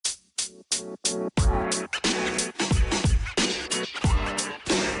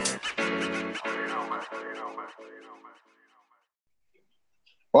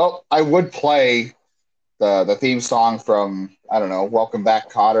Well, I would play the theme song from, I don't know, Welcome Back,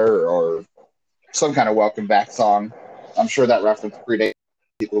 Cotter, or some kind of Welcome Back song. I'm sure that reference predates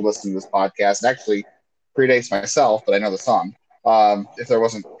people listening to this podcast. It actually predates myself, but I know the song. If there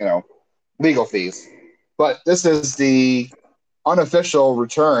wasn't, legal fees. But this is the unofficial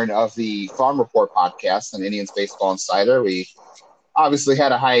return of the Farm Report podcast on Indians Baseball Insider. We obviously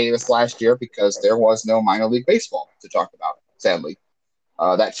had a hiatus last year because there was no minor league baseball to talk about, sadly.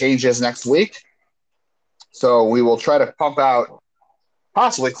 That changes next week. So we will try to pump out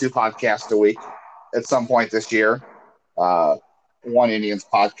possibly 2 podcasts a week at some point this year. One Indians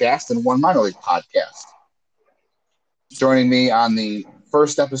podcast and one minor league podcast. Joining me on the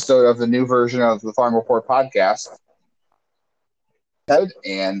first episode of the new version of the Farm Report podcast, Ted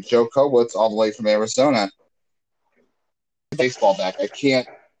and Joe Koblitz, all the way from Arizona. Baseball back. I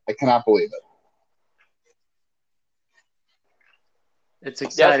cannot believe it. It's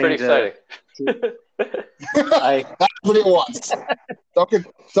exciting. Yeah, it's pretty exciting. That's what it wants.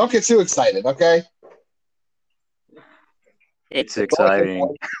 Don't get too excited, okay? It's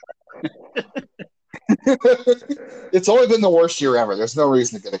exciting. It's only been the worst year ever. There's no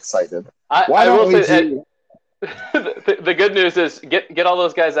reason to get excited. I will say the good news is get all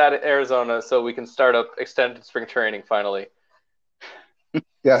those guys out of Arizona so we can start up extended spring training finally.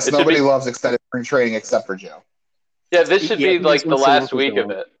 Yes, nobody loves extended spring training except for Joe. Yeah, this should be like the last week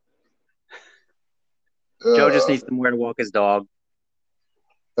of it. Joe just needs somewhere to walk his dog.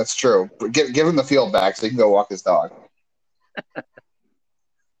 That's true. But give him the field back so he can go walk his dog.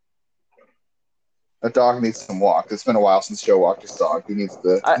 That dog needs some walk. It's been a while since Joe walked his dog. He needs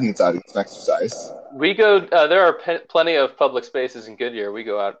out some exercise. We go. There are plenty of public spaces in Goodyear. We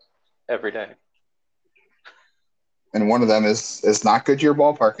go out every day. And one of them is not Goodyear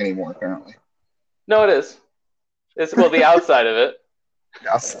Ballpark anymore, apparently. No, it is. It's the outside of it. The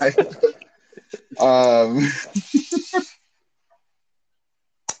outside of it.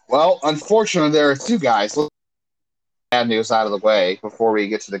 Well, unfortunately, there are 2 guys. Let's get bad news out of the way before we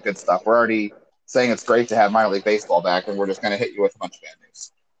get to the good stuff. We're already saying it's great to have minor league baseball back, and we're just going to hit you with a bunch of bad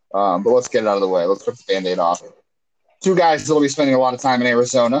news. But let's get it out of the way. Let's rip the Band-Aid off. 2 guys that will be spending a lot of time in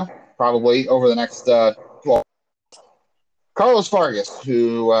Arizona, probably over the next 12. Carlos Vargas,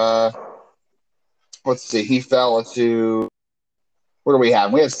 who, he fell into, what do we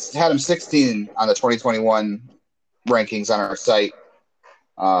have? We had him 16 on the 2021 rankings on our site.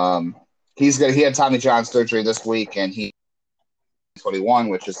 He had Tommy John surgery this week, and he 21,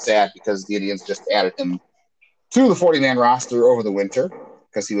 which is sad because the Indians just added him to the 40-man roster over the winter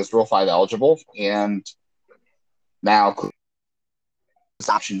because he was Rule 5 eligible, and now his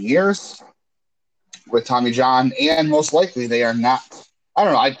option years with Tommy John, and most likely they are not. I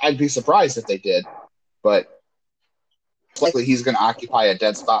don't know. I'd be surprised if they did, but likely he's going to occupy a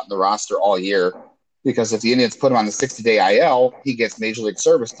dead spot in the roster all year because if the Indians put him on the 60-day IL, he gets Major League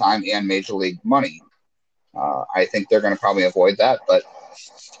service time and Major League money. I think they're going to probably avoid that, but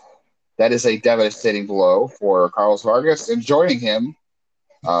that is a devastating blow for Carlos Vargas. And joining him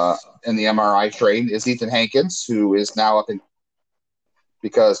in the MRI train is Ethan Hankins, who is now up in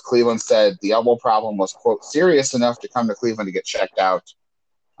because Cleveland said the elbow problem was, quote, serious enough to come to Cleveland to get checked out.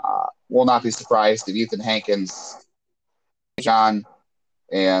 Will not be surprised if Ethan Hankins, John,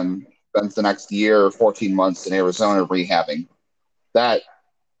 and spends the next year or 14 months in Arizona rehabbing. That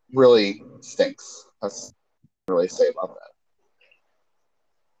really stinks. That's what I really say about that.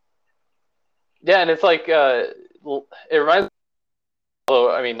 Yeah, and it's like it reminds me.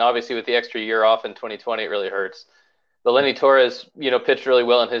 Although, I mean, obviously with the extra year off in 2020, it really hurts. But Lenny Torres, pitched really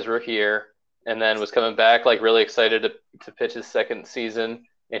well in his rookie year, and then was coming back like really excited to pitch his second season,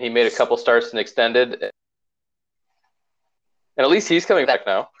 and he made a couple starts and extended. And at least he's coming back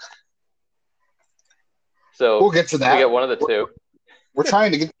now. So we'll get to that. We get one of the 2. We're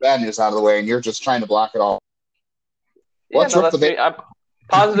trying to get the bad news out of the way, and you're just trying to block it all. I'm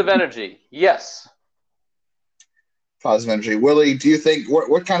positive energy. Yes. Positive energy. Willie, do you think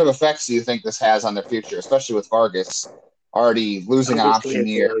what kind of effects do you think this has on their future, especially with Vargas already losing an option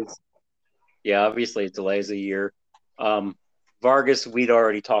year? Yeah, obviously it delays a year. Vargas, we'd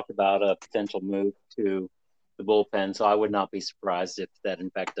already talked about a potential move to the bullpen, so I would not be surprised if that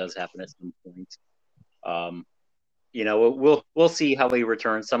in fact does happen at some point. We'll see how he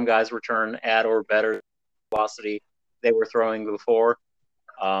returns. Some guys return at or better velocity they were throwing before.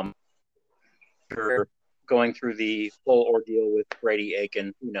 Going through the full ordeal with Brady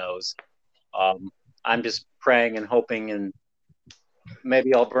Aiken, who knows? I'm just praying and hoping, and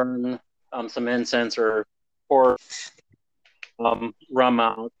maybe I'll burn some incense or rum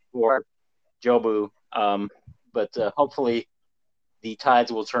out for Jobu. But hopefully the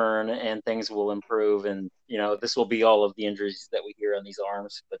tides will turn and things will improve. And, this will be all of the injuries that we hear on these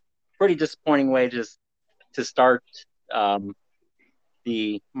arms. But pretty disappointing way to start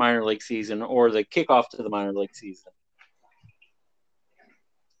the minor league season or the kickoff to the minor league season.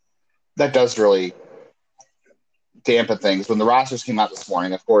 That does really dampen things. When the rosters came out this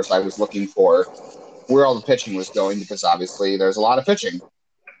morning, of course, I was looking for where all the pitching was going because obviously there's a lot of pitching.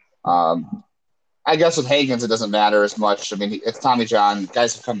 I guess with Hagens, it doesn't matter as much. I mean, it's Tommy John.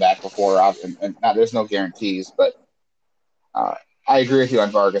 Guys have come back before, and there's no guarantees. But I agree with you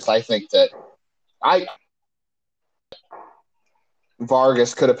on Vargas. I think that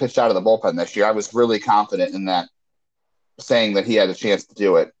Vargas could have pitched out of the bullpen this year. I was really confident in that, saying that he had a chance to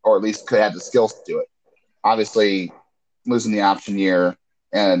do it, or at least could have the skills to do it. Obviously, losing the option year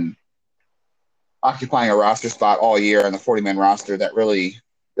and occupying a roster spot all year on the 40-man roster, that really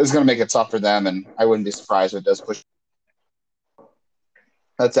is going to make it tough for them, and I wouldn't be surprised if it does push.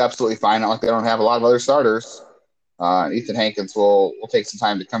 That's absolutely fine. Not like they don't have a lot of other starters. Ethan Hankins will take some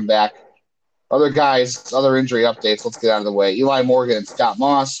time to come back. Other guys, other injury updates, let's get out of the way. Eli Morgan and Scott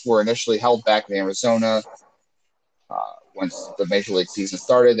Moss were initially held back in Arizona. Once the Major League season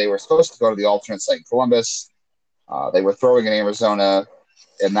started, they were supposed to go to the alternate site in Columbus. They were throwing in Arizona,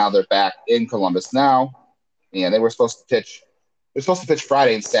 and now they're back in Columbus now. And they were supposed to pitch. They're supposed to pitch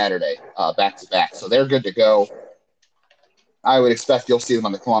Friday and Saturday, back to back. So they're good to go. I would expect you'll see them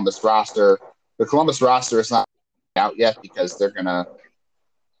on the Columbus roster. The Columbus roster is not out yet because they're gonna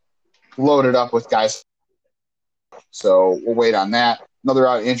load it up with guys. So we'll wait on that. Another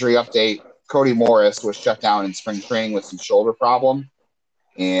injury update. Cody Morris was shut down in spring training with some shoulder problem,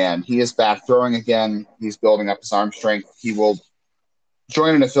 and he is back throwing again. He's building up his arm strength. He will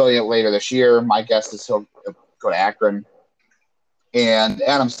join an affiliate later this year. My guess is he'll go to Akron. And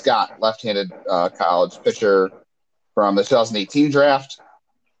Adam Scott, left-handed college pitcher from the 2018 draft,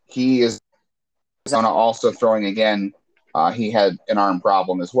 he is also throwing again. He had an arm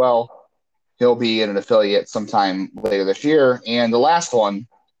problem as well. He'll be in an affiliate sometime later this year. And the last one,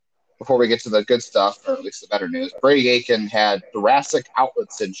 before we get to the good stuff, or at least the better news, Brady Aiken had thoracic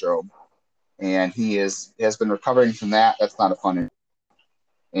outlet syndrome, and he has been recovering from that. That's not a fun injury.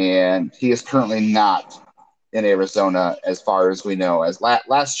 And he is currently not in Arizona, as far as we know. As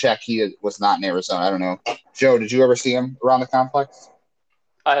last check, he was not in Arizona. I don't know. Joe, did you ever see him around the complex?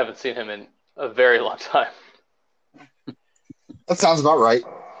 I haven't seen him in a very long time. That sounds about right.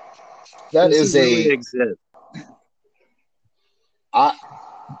 That is really exist.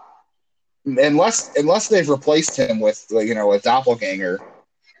 Unless they've replaced him with a doppelganger.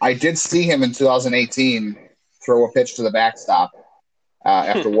 I did see him in 2018 throw a pitch to the backstop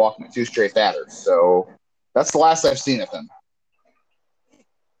after walking 2 straight batters. So that's the last I've seen of him,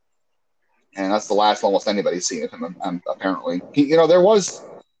 and that's the last almost anybody's seen of him. Apparently, there was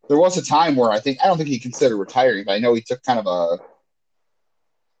a time where I don't think he considered retiring, but I know he took a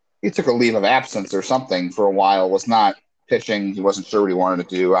leave of absence or something for a while. Was not pitching. He wasn't sure what he wanted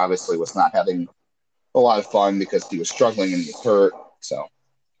to do. Obviously, was not having a lot of fun because he was struggling and he was hurt. So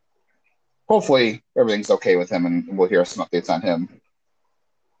hopefully everything's okay with him, and we'll hear some updates on him.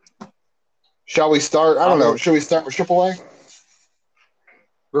 Shall we start? I don't know. Should we start with AAA?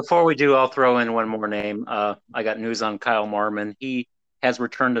 Before we do, I'll throw in one more name. I got news on Kyle Marmon. He has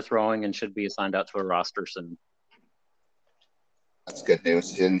returned to throwing and should be assigned out to a roster soon. That's good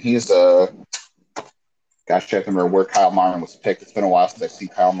news. And he's gosh, I can't remember where Kyle Marmon was picked. It's been a while since I've seen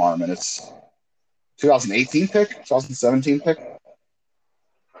Kyle Marmon. It's 2018 pick, 2017 pick,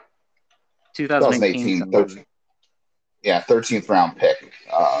 2018. Yeah, 13th round pick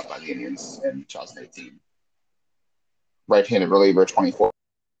by the Indians in 2018. Right-handed reliever, 24.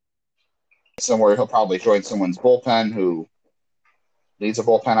 Somewhere he'll probably join someone's bullpen who needs a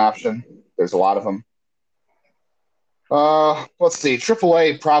bullpen option. There's a lot of them. Let's see.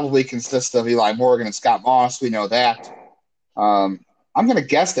 AAA probably consists of Eli Morgan and Scott Moss. We know that. I'm going to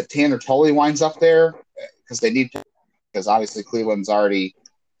guess that Tanner Tully winds up there because obviously Cleveland's already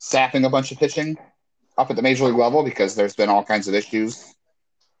sapping a bunch of pitching up at the major league level because there's been all kinds of issues.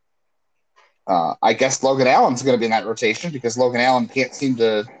 I guess Logan Allen's going to be in that rotation because Logan Allen can't seem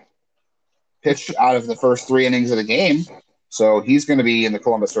to pitch out of the first 3 innings of the game. So he's going to be in the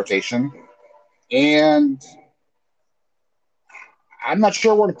Columbus rotation. And I'm not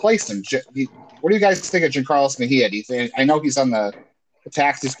sure where to place him. What do you guys think of Giancarlo Mejia? Do you think, I know he's on the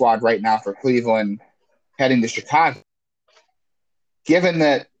taxi squad right now for Cleveland heading to Chicago. Given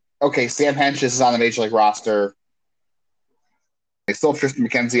that, okay, Sam Hentges is on the major league roster. They still have Tristan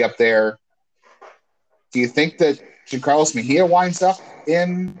McKenzie up there. Do you think that Giancarlo Mejia winds up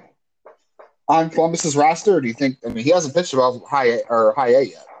on Columbus's roster, or do you think? I mean, he hasn't pitched above high A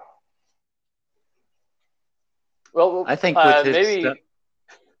yet. Well, I think with his maybe.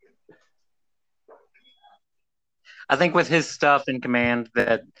 I think with his stuff in command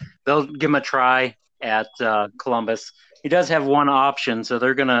that they'll give him a try at Columbus. He does have one option, so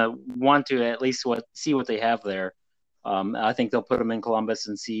they're going to want to at least see what they have there. I think they'll put him in Columbus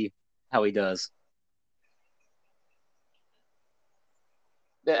and see how he does.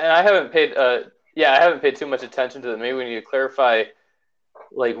 And I haven't paid too much attention to them. Maybe we need to clarify,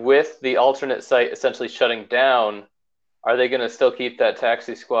 like with the alternate site essentially shutting down, are they going to still keep that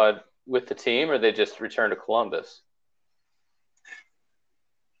taxi squad with the team, or they just return to Columbus?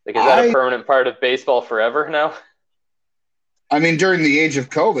 Like, is that a permanent part of baseball forever now? I mean, during the age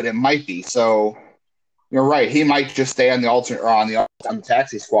of COVID, it might be. So you're right. He might just stay on the alternate or on the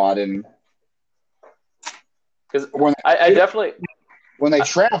taxi squad, and because I definitely when they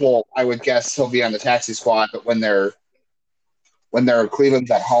travel, I would guess he'll be on the taxi squad. But when they're Cleveland's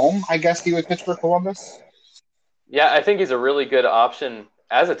at home, I guess he would pitch for Columbus. Yeah, I think he's a really good option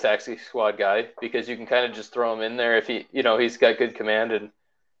as a taxi squad guy because you can kind of just throw him in there if he's got good command and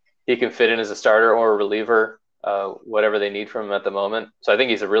he can fit in as a starter or a reliever, whatever they need from him at the moment. So I think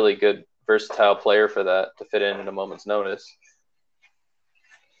he's a really good, versatile player for that to fit in a moment's notice.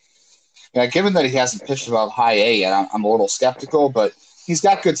 Yeah, given that he hasn't pitched above high A yet, I'm a little skeptical, but he's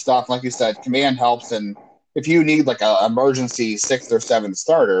got good stuff. Like you said, command helps, and if you need like an emergency 6th or 7th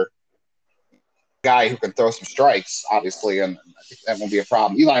starter, guy who can throw some strikes, obviously, and I think that won't be a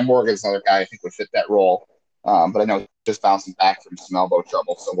problem. Eli Morgan's another guy I think would fit that role, but I know he's just bouncing back from some elbow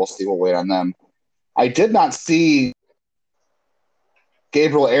trouble, so we'll see. We'll wait on them. I did not see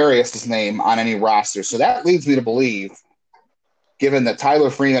Gabriel Arias' name on any roster, so that leads me to believe, given that Tyler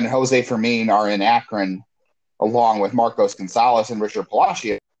Freeman and Jose Fermin are in Akron, along with Marcos Gonzalez and Richard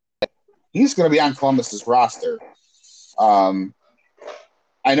Palacios, he's going to be on Columbus's roster. I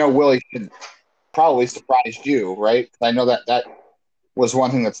know Willie should probably surprised you, right? I know that was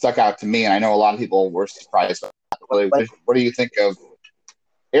one thing that stuck out to me, and I know a lot of people were surprised. What do you think of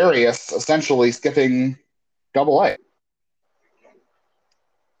Arias essentially skipping Double-A?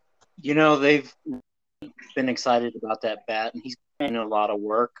 They've been excited about that bat, and he's putting in a lot of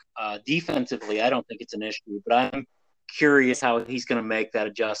work. Defensively, I don't think it's an issue, but I'm curious how he's going to make that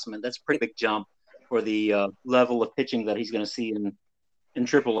adjustment. That's a pretty big jump for the level of pitching that he's going to see in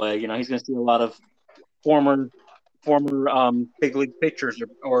AAA. He's going to see a lot of former big league pitchers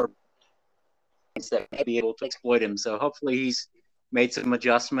or that may be able to exploit him. So hopefully he's made some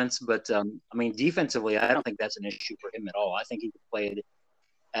adjustments. But defensively, I don't think that's an issue for him at all. I think he can play it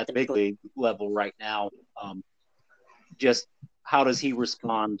at the big league level right now. Just how does he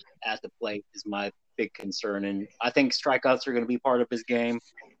respond at the plate is my big concern. And I think strikeouts are going to be part of his game.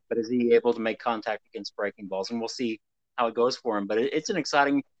 But is he able to make contact against breaking balls? And we'll see how it goes for him. But it's an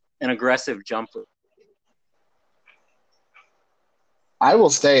exciting and aggressive jumper. I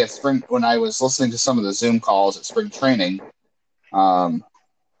will say at spring, when I was listening to some of the Zoom calls at spring training,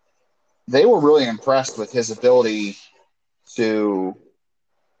 they were really impressed with his ability to,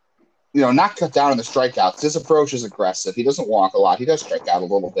 not cut down on the strikeouts. His approach is aggressive. He doesn't walk a lot. He does strike out a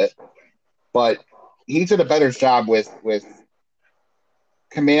little bit, but he did a better job with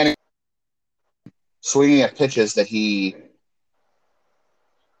commanding, swinging at pitches that he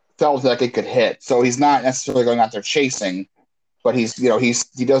felt like it could hit. So he's not necessarily going out there chasing, but he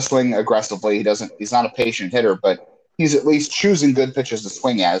does swing aggressively. He's not a patient hitter, but he's at least choosing good pitches to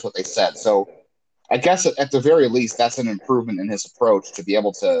swing at, is what they said. So I guess at the very least, that's an improvement in his approach to be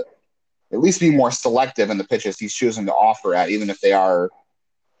able to at least be more selective in the pitches he's choosing to offer at, even if they are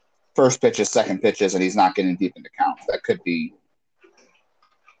first pitches, second pitches, and he's not getting deep into counts. That could be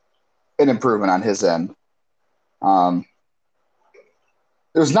an improvement on his end.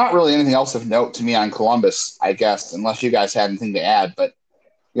 There's not really anything else of note to me on Columbus, I guess, unless you guys had anything to add. But,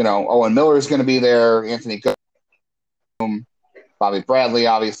 Owen Miller is going to be there, Anthony Goom, Bobby Bradley,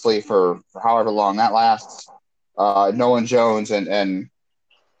 obviously, for however long that lasts. Nolan Jones and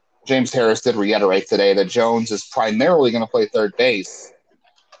James Harris did reiterate today that Jones is primarily going to play third base,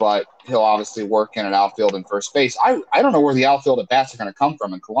 but he'll obviously work in an outfield and first base. I don't know where the outfield at bats are going to come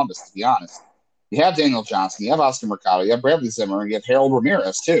from in Columbus, to be honest. You have Daniel Johnson, you have Oscar Mercado, you have Bradley Zimmer, and you have Harold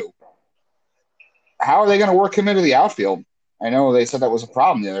Ramirez, too. How are they going to work him into the outfield? I know they said that was a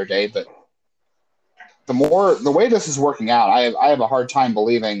problem the other day, but the way this is working out, I have a hard time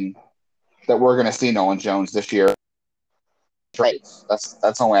believing that we're going to see Nolan Jones this year. Trades. That's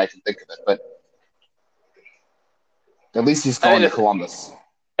the only way I can think of it. But at least he's going to Columbus.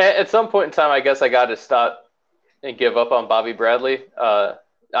 At some point in time, I guess I got to stop and give up on Bobby Bradley.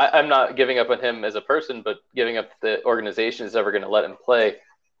 I'm not giving up on him as a person, but giving up the organization is ever going to let him play.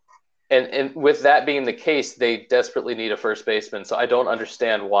 And with that being the case, they desperately need a first baseman. So I don't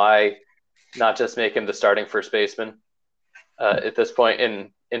understand why not just make him the starting first baseman at this point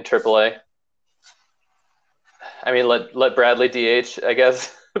in AAA. I mean, let Bradley DH, I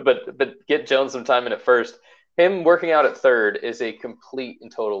guess, but get Jones some time in at first. Him working out at third is a complete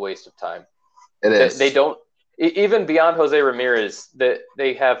and total waste of time. It is. They don't even beyond Jose Ramirez. That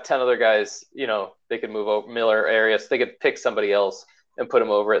they have 10 other guys. They could move over Miller, Arias. They could pick somebody else and put him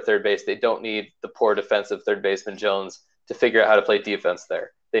over at third base. They don't need the poor defensive third baseman Jones to figure out how to play defense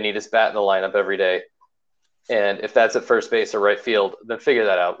there. They need his bat in the lineup every day. And if that's at first base or right field, then figure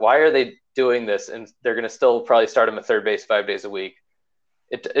that out. Why are they doing this? And they're going to still probably start him at third base 5 days a week.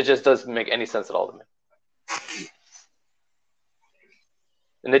 It just doesn't make any sense at all to me.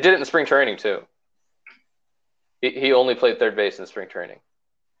 And they did it in spring training too. He only played third base in spring training.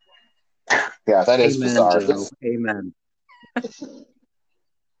 Yeah, that is bizarre. Amen.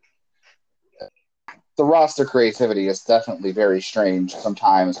 The roster creativity is definitely very strange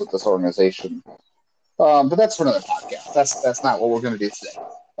sometimes with this organization. But that's for another podcast. That's not what we're going to do today.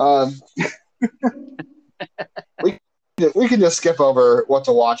 We can just skip over what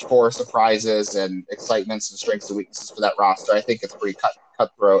to watch for, surprises and excitements and strengths and weaknesses for that roster. I think it's pretty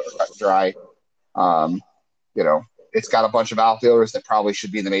cutthroat or cut and dry. It's got a bunch of outfielders that probably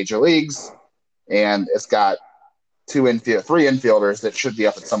should be in the major leagues, and it's got 3 infielders that should be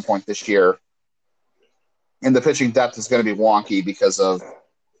up at some point this year. And the pitching depth is going to be wonky because of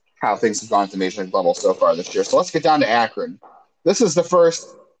how things have gone at the major league level so far this year. So let's get down to Akron. This is the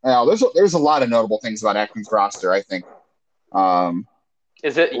first. There's a lot of notable things about Akron's roster, I think.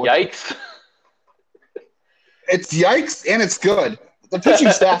 Is it yikes? It's yikes, and it's good. The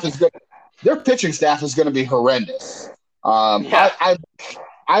pitching staff is good. Their pitching staff is going to be horrendous. I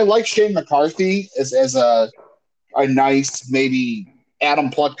like Shane McCarthy as a nice maybe Adam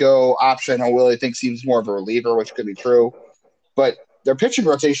Plutko option. I really think seems more of a reliever, which could be true. But their pitching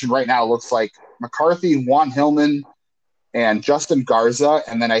rotation right now looks like McCarthy, Juan Hillman, and Justin Garza,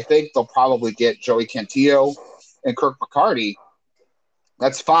 and then I think they'll probably get Joey Cantillo and Kirk McCarty.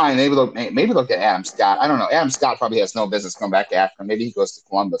 That's fine. Maybe they'll get Adam Scott. I don't know. Adam Scott probably has no business going back to Akron. Maybe he goes to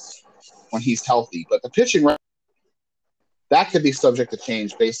Columbus when he's healthy. But the pitching, that could be subject to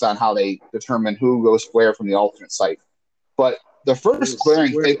change based on how they determine who goes where from the alternate site. But the first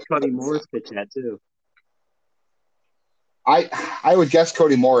glaring thing, Cody Morris pitch at too. I would guess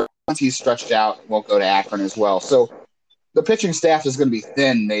Cody Morris, once he's stretched out, won't go to Akron as well. So the pitching staff is going to be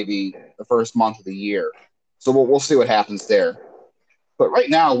thin maybe the first month of the year. So we'll see what happens there. But right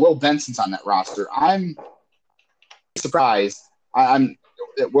now, Will Benson's on that roster. I'm surprised I'm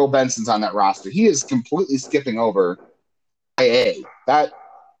that Will Benson's on that roster. He is completely skipping over IA. That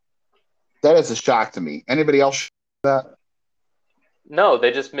is a shock to me. Anybody else that? No,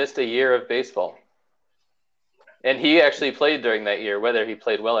 they just missed a year of baseball. And he actually played during that year. Whether he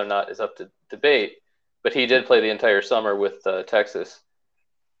played well or not is up to debate. But he did play the entire summer with Texas.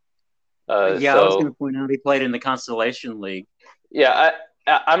 I was going to point out he played in the Constellation League. Yeah,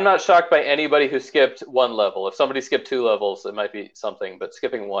 I'm not shocked by anybody who skipped one level. If somebody skipped 2 levels, it might be something. But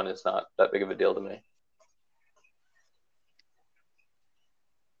skipping 1 is not that big of a deal to me.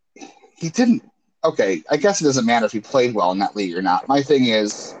 He didn't. Okay, I guess it doesn't matter if he played well in that league or not. My thing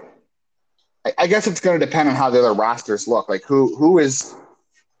is, I guess it's going to depend on how the other rosters look. Like who is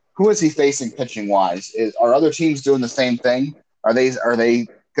he facing pitching wise? Are other teams doing the same thing? Are they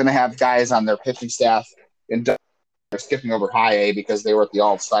going to have guys on their pitching staff and they're skipping over high A because they were at the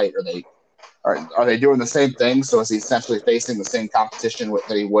alt site? Are they doing the same thing? So is he essentially facing the same competition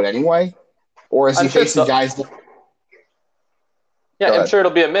that he would anyway, or is he facing guys? Yeah, I'm sure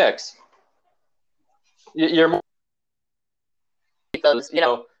it'll be a mix. You're because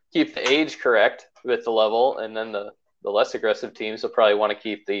keep the age correct with the level, and then the less aggressive teams will probably want to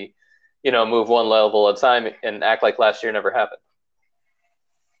keep the move 1 level at a time and act like last year never happened.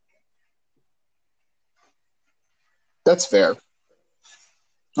 That's fair.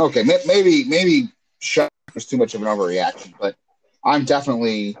 Okay, maybe shock was too much of an overreaction, but I'm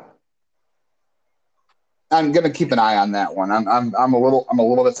going to keep an eye on that one. I'm a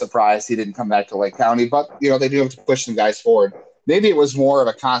little bit surprised he didn't come back to Lake County, but they do have to push some guys forward. Maybe it was more of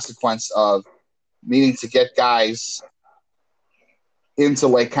a consequence of needing to get guys into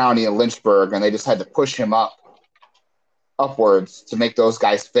Lake County and Lynchburg, and they just had to push him upwards to make those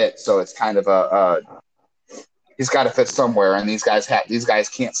guys fit. So it's kind of he's got to fit somewhere, and these guys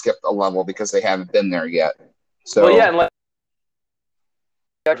can't skip a level because they haven't been there yet. So well, yeah, and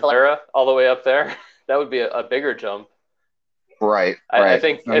Valera all the way up there. That would be a bigger jump. Right. I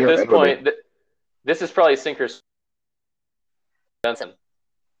think at this point, this is probably Sinker's Benson.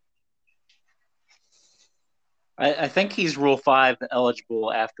 I think he's Rule 5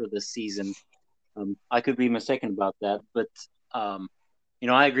 eligible after this season. I could be mistaken about that, but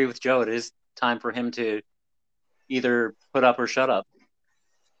I agree with Joe. It is time for him to either put up or shut up.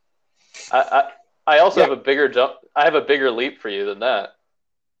 I also have a bigger jump. I have a bigger leap for you than that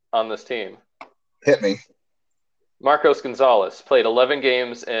on this team. Hit me. Marcos Gonzalez played 11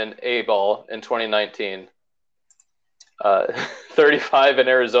 games in A-ball in 2019. 35 in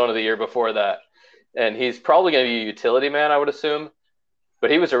Arizona the year before that. And he's probably going to be a utility man, I would assume.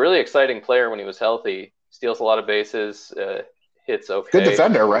 But he was a really exciting player when he was healthy. Steals a lot of bases, hits okay. Good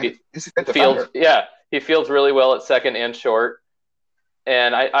defender, right? He's a good defender. He fields really well at second and short.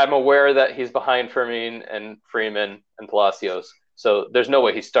 And I'm aware that he's behind Freeman and Palacios. So there's no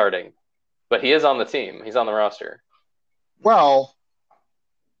way he's starting. But he is on the team. He's on the roster. Well,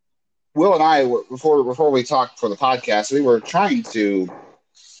 Will and I, before we talked for the podcast, we were trying to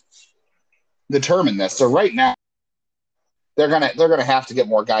determine this. So right now, they're gonna have to get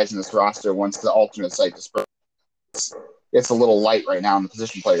more guys in this roster once the alternate site disperses. It's a little light right now on the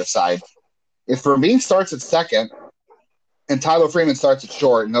position player side. If Vermeer starts at second and Tyler Freeman starts at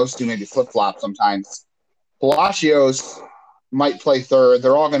short, and those two maybe flip-flop sometimes, Palacios might play third.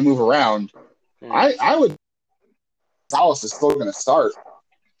 They're all going to move around. I would – Gonzalez is still going to start,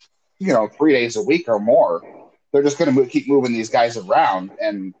 3 days a week or more. They're just going to keep moving these guys around,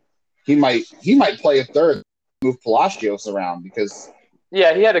 and he might play a third, move Palacios around because he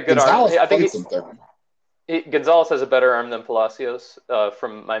had a good Gonzalez arm. I think third. Gonzalez has a better arm than Palacios,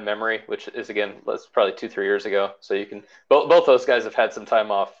 from my memory, which is, again, that's probably 2-3 years ago. So you can both those guys have had some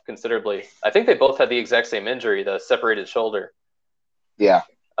time off considerably. I think they both had the exact same injury, the separated shoulder. Yeah.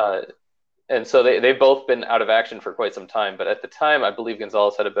 And so they've both been out of action for quite some time. But at the time, I believe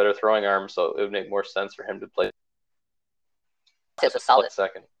Gonzalez had a better throwing arm, so it would make more sense for him to play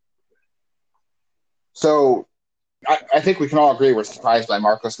second. So I think we can all agree we're surprised by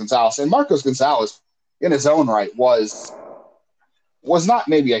Marcos Gonzalez. And Marcos Gonzalez, in his own right, was not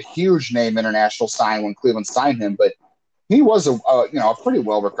maybe a huge name international sign when Cleveland signed him, but he was a pretty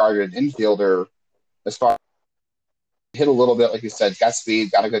well regarded infielder as far as hit a little bit, like you said, got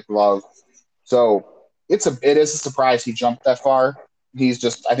speed, got a good glove. So it is a surprise he jumped that far. I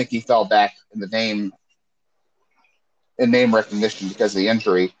think he fell back in the name recognition because of the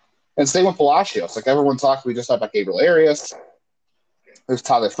injury. And same with Palacios. Like everyone we just talked about Gabriel Arias. There's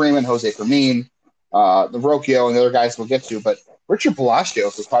Tyler Freeman, Jose Fermin, the Rocchio, and the other guys we'll get to. But Richard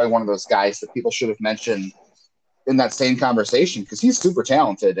Palacios was probably one of those guys that people should have mentioned in that same conversation because he's super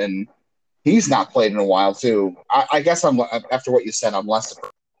talented and he's not played in a while too. I guess after what you said, I'm less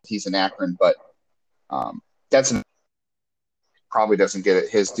surprised he's an Akron, but probably doesn't get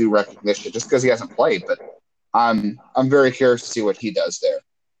his due recognition just because he hasn't played. But I'm very curious to see what he does there.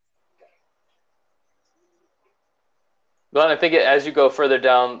 Well, I think as you go further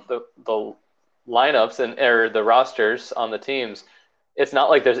down the lineups or the rosters on the teams, it's not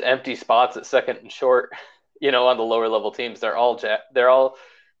like there's empty spots at second and short. On the lower level teams, they're all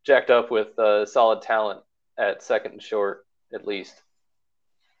jacked up with solid talent at second and short at least.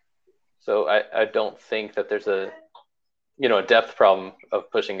 So I don't think that there's a depth problem of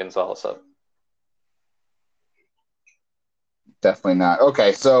pushing Gonzalez up. Definitely not.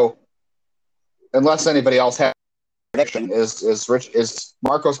 Okay, so unless anybody else has prediction, is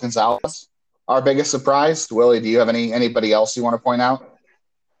Marcos Gonzalez our biggest surprise? Willie, do you have anybody else you want to point out?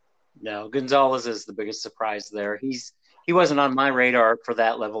 No, Gonzalez is the biggest surprise there. He wasn't on my radar for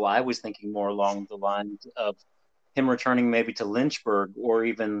that level. I was thinking more along the lines of him returning maybe to Lynchburg or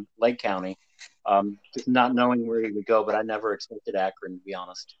even Lake County, just not knowing where he would go. But I never expected Akron, to be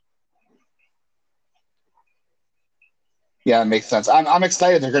honest. Yeah, it makes sense. I'm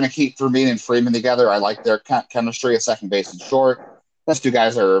excited they're going to keep Vermeer and Freeman together. I like their chemistry at second base and short. Those two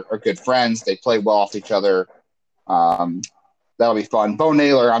guys are good friends. They play well off each other. That'll be fun. Bo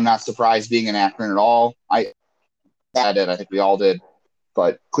Naylor, I'm not surprised being in Akron at all. I did. I think we all did.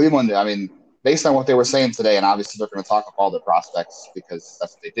 But Cleveland, I mean, based on what they were saying today, and obviously they're going to talk up all their prospects because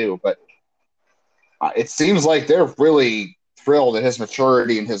that's what they do, but it seems like they're really thrilled at his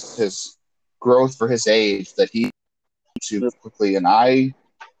maturity and his growth for his age that he too quickly. And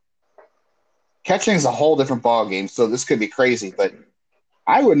catching is a whole different ball game, so this could be crazy, but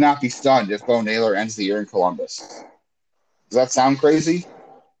I would not be stunned if Bo Naylor ends the year in Columbus. Does that sound crazy?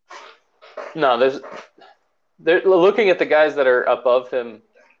 No, they're looking at the guys that are above him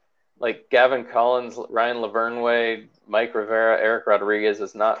like Gavin Collins, Ryan Laverne, Mike Rivera, Eric Rodriguez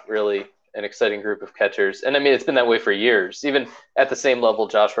is not really an exciting group of catchers. And I mean, it's been that way for years. Even at the same level,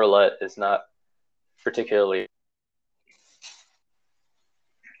 Josh Roulette is not particularly.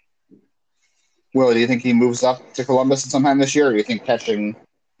 Will, do you think he moves up to Columbus sometime this year, or do you think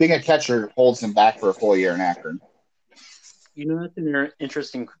being a catcher holds him back for a full year in Akron? That's an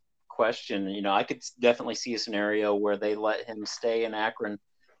interesting question. I could definitely see a scenario where they let him stay in Akron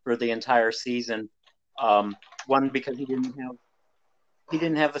for the entire season. One, because he didn't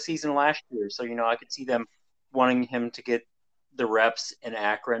have the season last year, so I could see them wanting him to get the reps in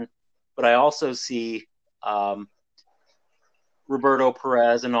Akron. But I also see Roberto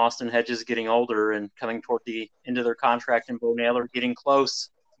Perez and Austin Hedges getting older and coming toward the end of their contract, and Bo Naylor getting close.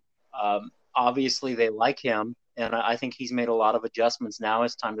 Obviously, they like him, and I think he's made a lot of adjustments. Now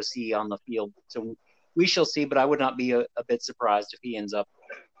it's time to see on the field. So we shall see, but I would not be a bit surprised if he ends up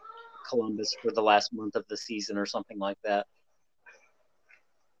Columbus for the last month of the season or something like that.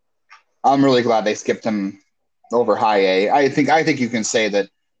 I'm really glad they skipped him over high A. I think you can say that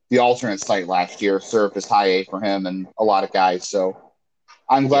the alternate site last year served as high A for him and a lot of guys. So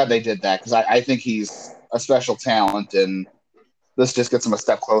I'm glad they did that, because I think he's a special talent, and this just gets him a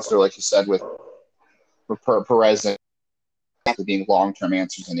step closer, like you said, with Perez and not being long-term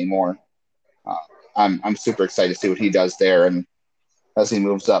answers anymore. I'm super excited to see what he does there and as he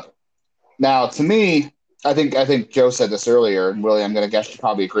moves up. Now, to me, I think Joe said this earlier, and Willie, I'm going to guess you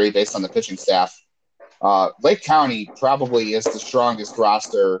probably agree based on the pitching staff. Lake County probably is the strongest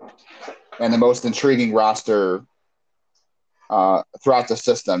roster and the most intriguing roster throughout the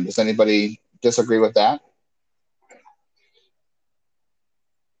system. Does anybody disagree with that?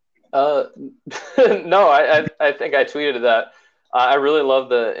 No, I think I tweeted that. I really love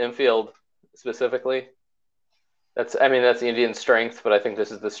the infield specifically. That's the Indian strength, but I think this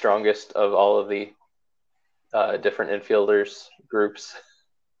is the strongest of all of the different infielders groups.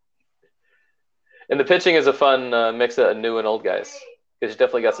 And the pitching is a fun mix of new and old guys, because you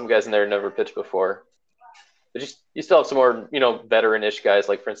definitely got some guys in there who never pitched before. But you still have some more, veteran-ish guys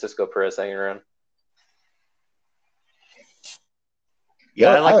like Francisco Perez hanging around.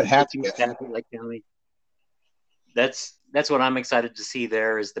 Yeah, I like the pitching staff at Lake County. That's what I'm excited to see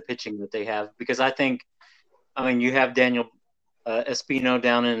there, is the pitching that they have, because you have Daniel Espino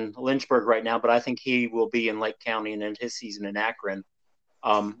down in Lynchburg right now, but I think he will be in Lake County and end his season in Akron.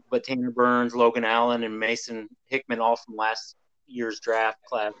 But Tanner Burns, Logan Allen, and Mason Hickman, all from last year's draft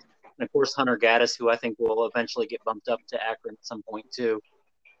class. And, of course, Hunter Gaddis, who I think will eventually get bumped up to Akron at some point, too.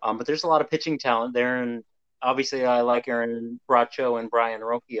 But there's a lot of pitching talent there, and obviously I like Aaron Bracho and Brian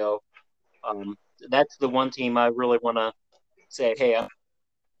Rocchio. That's the one team I really want to say, hey, I'm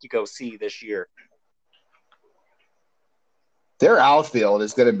to go see this year. Their outfield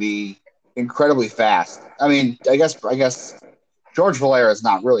is going to be incredibly fast. I guess George Valera is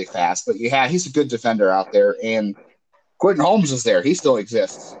not really fast, but he's a good defender out there, and Quentin Holmes is there. He still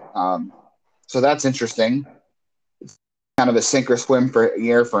exists. So that's interesting. It's kind of a sink or swim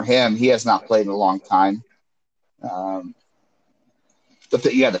year for him. He has not played in a long time.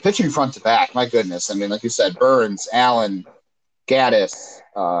 The pitching front to back, my goodness. Like you said, Burns, Allen, Gaddis,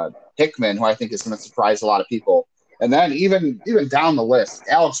 Hickman, who I think is going to surprise a lot of people. And then even down the list,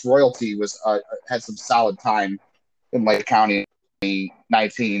 Alex Royalty had some solid time in Lake County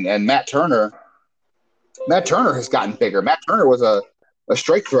 19, and Matt Turner has gotten bigger. Matt Turner was a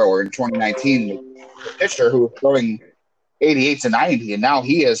strike thrower in 2019, a pitcher who was throwing 88 to 90, and now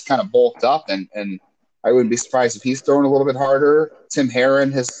he has kind of bulked up, and I wouldn't be surprised if he's throwing a little bit harder. Tim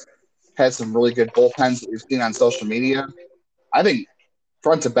Herron has had some really good bullpens that we've seen on social media. I think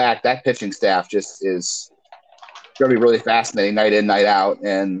front to back, that pitching staff just is going to be really fascinating night in, night out.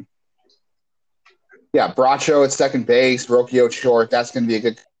 And yeah, Bracho at second base, Rocchio at short. That's going to be a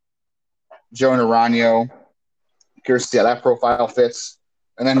good Joe Naranjo. Curious to see how that profile fits.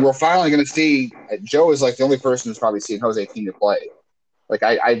 And then we're finally going to see Joe is like the only person who's probably seen Jose Pena play. Like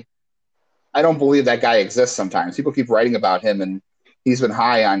I don't believe that guy exists sometimes. People keep writing about him, and he's been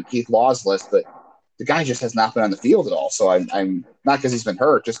high on Keith Law's list, but the guy just has not been on the field at all. So I'm not because he's been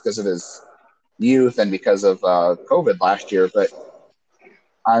hurt, just because of his youth and because of COVID last year. But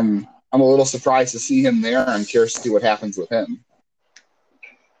I'm a little surprised to see him there. I'm curious to see what happens with him.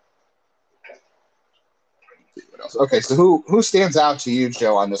 Okay, so who stands out to you,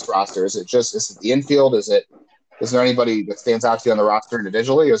 Joe, on this roster? Is it the infield? Is there anybody that stands out to you on the roster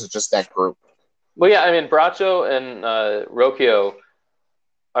individually, or is it just that group? Well, yeah, Bracho and Rocchio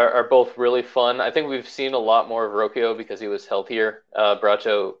are both really fun. I think we've seen a lot more of Rocchio because he was healthier.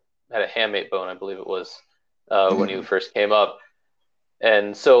 Bracho had a hamate bone, I believe it was, when he first came up.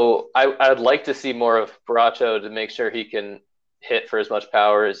 And so I'd like to see more of Baracho to make sure he can hit for as much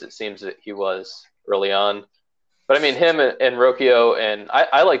power as it seems that he was early on. But I mean, him and Rocchio, and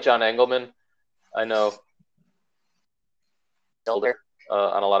I like John Engelman. I know older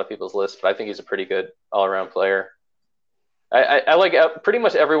on a lot of people's list, but I think he's a pretty good all-around player. I like pretty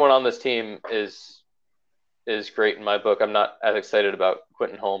much everyone on this team is great in my book. I'm not as excited about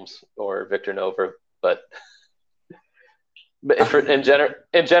Quentin Holmes or Victor Nova, but in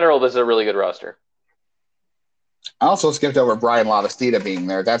general, this is a really good roster. I also skipped over Brian Lavastida being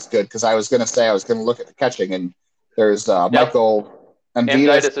there. That's good because I was going to look at the catching, and there's Michael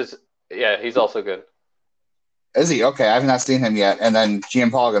Amditis. He's also good. Is he? Okay, I have not seen him yet. And then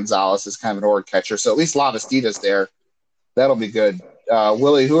Gianpaolo Gonzalez is kind of an org catcher, so at least Lavastida's there. That'll be good.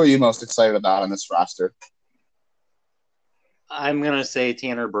 Willie, who are you most excited about on this roster? I'm going to say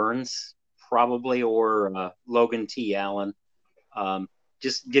Tanner Burns, probably, or Logan T. Allen.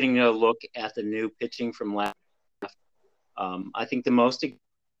 Just getting a look at the new pitching from last. I think the most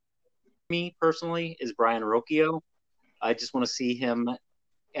me personally is Brian Rocchio. I just want to see him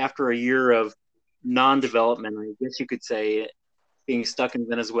after a year of non-development, I guess you could say, being stuck in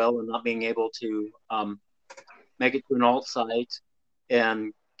Venezuela and not being able to make it to an alt site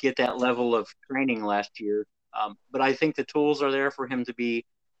and get that level of training last year. But I think the tools are there for him to be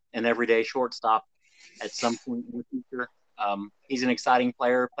an everyday shortstop at some point in the future. He's an exciting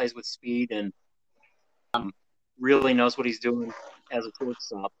player, plays with speed, and really knows what he's doing as a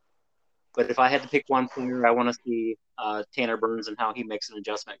shortstop. But if I had to pick one player, I want to see Tanner Burns and how he makes an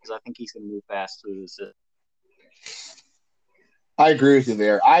adjustment because I think he's going to move fast through this. I agree with you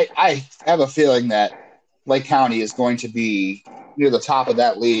there. I have a feeling that Lake County is going to be near the top of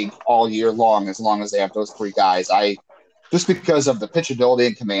that league all year long as they have those three guys. Just because of the pitchability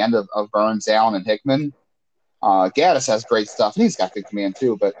and command of Burns, Allen, and Hickman. Gaddis has great stuff, and he's got good command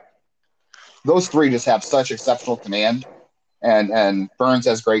too, but those three just have such exceptional command. And Burns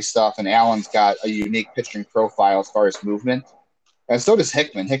has great stuff, and Allen's got a unique pitching profile as far as movement. And so does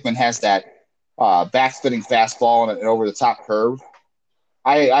Hickman. Hickman has that back-spinning fastball and an over-the-top curve.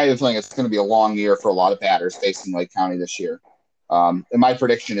 I have a feeling it's going to be a long year for a lot of batters facing Lake County this year. And my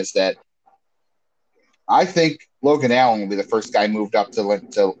prediction is that I think Logan Allen will be the first guy moved up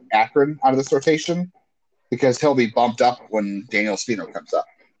to Akron out of this rotation because he'll be bumped up when Daniel Espino comes up.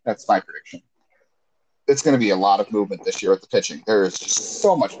 That's my prediction. It's going to be a lot of movement this year with the pitching. There is just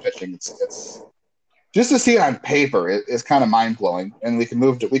so much pitching. It's just to see it on paper is kind of mind blowing. And we can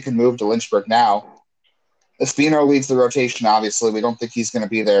move to Lynchburg now. Espino leads the rotation. Obviously, we don't think he's going to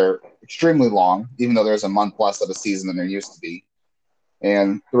be there extremely long, even though there's a month less of a season than there used to be.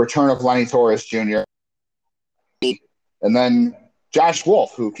 And the return of Lenny Torres Jr. and then Josh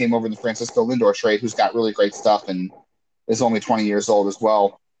Wolf, who came over in the Francisco Lindor trade, who's got really great stuff and is only 20 years old as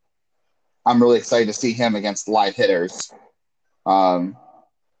well. I'm really excited to see him against live hitters. Who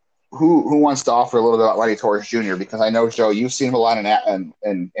wants to offer a little bit about Lenny Torres Jr.? Because I know, Joe, you've seen him a lot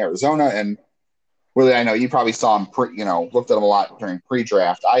in Arizona, and really, I know you probably saw him, looked at him a lot during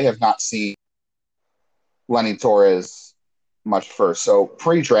pre-draft. I have not seen Lenny Torres much first. So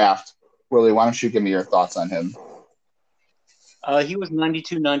pre-draft, Willie, why don't you give me your thoughts on him? He was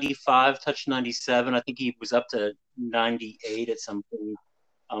 92, 95, touched 97. I think he was up to 98 at some point.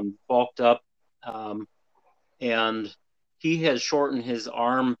 Bulked up, and he has shortened his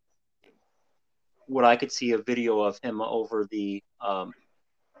arm. What I could see a video of him over the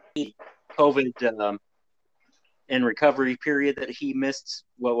COVID and recovery period that he missed.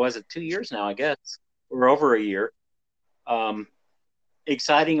 What was it? 2 years now, I guess, or over a year.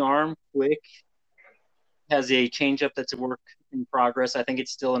 Exciting arm, quick. Has a changeup that's a work in progress. I think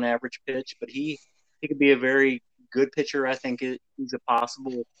it's still an average pitch, but he could be a very good pitcher. I think he's a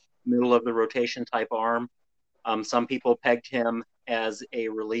possible middle of the rotation type arm. Some people pegged him as a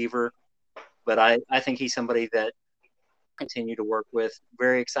reliever, but I think he's somebody that continue to work with.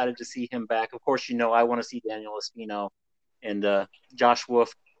 Very excited to see him back. Of course, I want to see Daniel Espino and Josh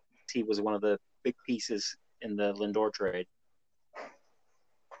Wolf. He was one of the big pieces in the Lindor trade.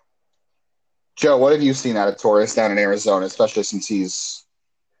 Joe, what have you seen out of Torres down in Arizona, especially since he's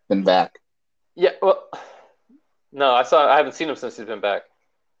been back? Yeah, well, no, I haven't seen him since he's been back.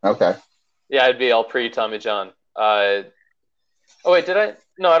 Okay. Yeah, I'd be all pre-Tommy John. Oh, wait, did I?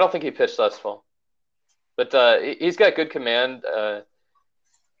 No, I don't think he pitched last fall. But he's got good command.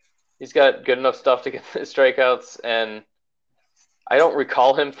 He's got good enough stuff to get the strikeouts. And I don't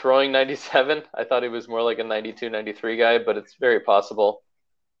recall him throwing 97. I thought he was more like a 92, 93 guy, but it's very possible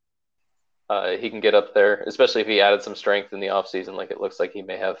he can get up there, especially if he added some strength in the offseason like it looks like he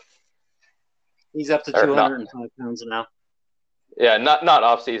may have. He's up to 205 pounds now. Yeah, not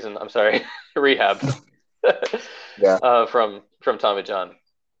off season. I'm sorry, rehab. Yeah. From Tommy John.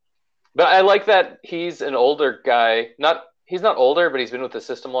 But I like that he's an older guy. He's not older, but he's been with the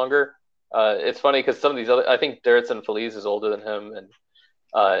system longer. It's funny because some of these other, I think Davidson Feliz is older than him,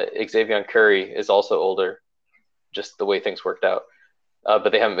 and Xavier Curry is also older. Just the way things worked out,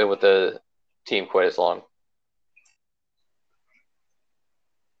 but they haven't been with the team quite as long.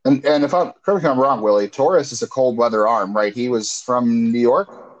 And if I'm correct, if I'm wrong, Willie, Torres is a cold weather arm, right? He was from New York.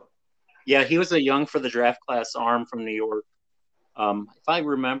 Yeah, he was a young for the draft class arm from New York. If I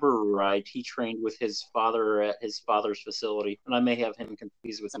remember right, he trained with his father at his father's facility, and I may have him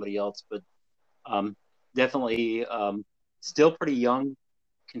confused with somebody else, but definitely still pretty young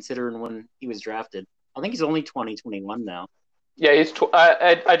considering when he was drafted. I think he's only 20, 21 now. Yeah, he's.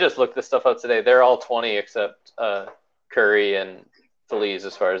 I just looked this stuff up today. They're all 20 except Curry and Feliz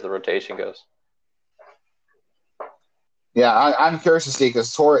as far as the rotation goes. Yeah, I'm curious to see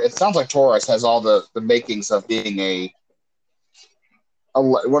because it sounds like Torres has all the makings of being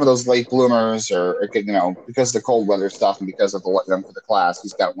one of those late bloomers, or because of the cold weather stuff and because of the young for the class,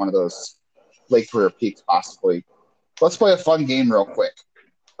 he's got one of those late career peaks possibly. Let's play a fun game real quick.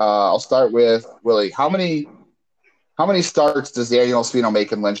 I'll start with Willie. How many starts does Daniel Espino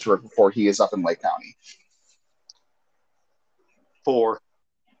make in Lynchburg before he is up in Lake County? 4.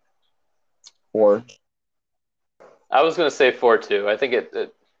 I was going to say 4 too. I think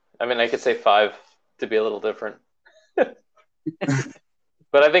I could say 5 to be a little different.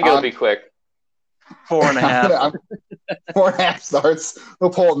 But I think it'll be quick. 4.5. 4.5 starts.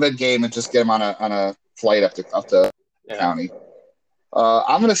 We'll pull it mid-game and just get him on a flight up to County.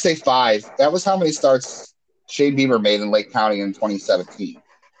 I'm going to say 5. That was how many starts Shane Beamer made in Lake County in 2017.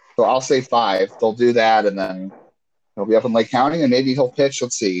 So I'll say 5. They'll do that, and then he'll be up in Lake County, and maybe he'll pitch.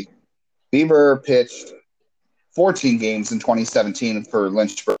 Let's see. Beamer pitched 14 games in 2017 for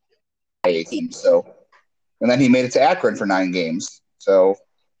Lynchburg team. So, and then he made it to Akron for 9 games. So,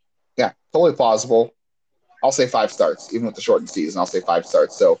 yeah, totally plausible. I'll say 5 starts, even with the shortened season. I'll say 5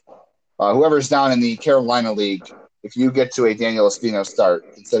 starts. So, whoever's down in the Carolina League, if you get to a Daniel Espino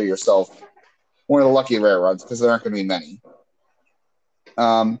start, consider yourself one of the lucky rare ones because there aren't going to be many.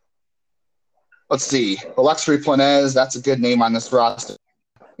 Let's see. Alexri Planez, that's a good name on this roster.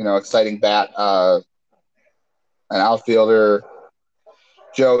 Exciting bat. An outfielder.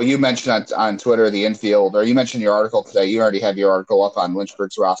 Joe, you mentioned on Twitter the infield, or you mentioned your article today. You already have your article up on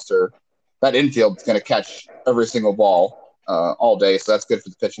Lynchburg's roster. That infield is going to catch every single ball all day, so that's good for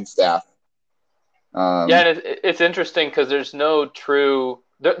the pitching staff. And it's interesting because there's no true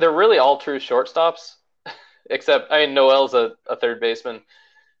 – they're really all true shortstops, except Noel's a third baseman.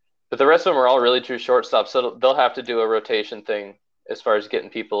 But the rest of them are all really true shortstops, so they'll have to do a rotation thing as far as getting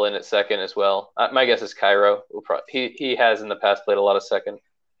people in at second as well. My guess is Cairo. He has in the past played a lot of second.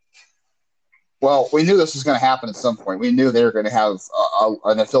 Well, we knew this was going to happen at some point. We knew they were going to have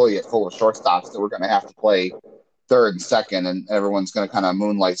an affiliate full of shortstops that were going to have to play third and second, and everyone's going to kind of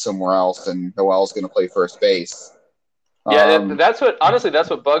moonlight somewhere else, and Noel's going to play first base. Yeah, that's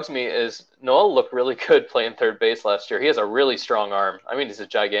what bugs me is Noel looked really good playing third base last year. He has a really strong arm. I mean, he's a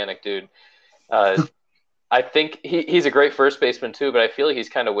gigantic dude. I think he's a great first baseman too, but I feel like he's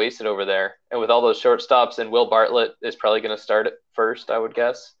kind of wasted over there. And with all those shortstops, and Will Bartlett is probably going to start at first, I would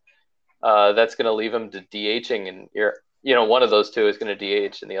guess. That's going to leave him to DHing, and one of those two is going to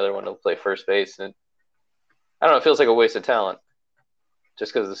DH, and the other one will play first base. And I don't know, it feels like a waste of talent,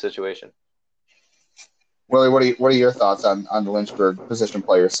 just because of the situation. Willie, what are your thoughts on the Lynchburg position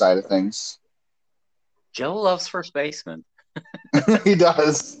player side of things? Joe loves first baseman. He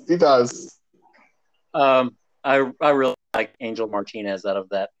does. I really like Angel Martinez out of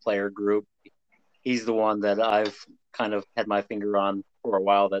that player group. He's the one that I've kind of had my finger on for a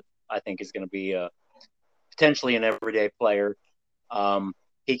while that I think is going to be potentially an everyday player.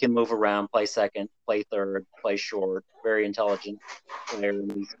 He can move around, play second, play third, play short. Very intelligent player in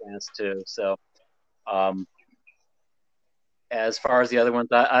these guys too. So, as far as the other ones,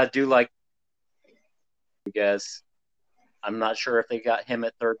 I do like guys. I'm not sure if they got him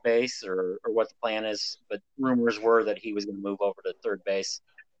at third base or what the plan is, but rumors were that he was going to move over to third base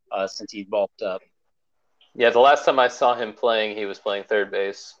since he bulked up. Yeah, the last time I saw him playing, he was playing third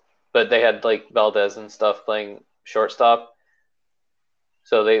base, but they had like Valdez and stuff playing shortstop.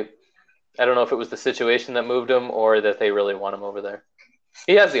 So I don't know if it was the situation that moved him or that they really want him over there.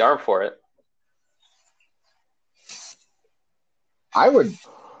 He has the arm for it. I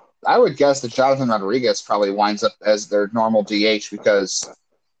would guess that Jonathan Rodriguez probably winds up as their normal DH because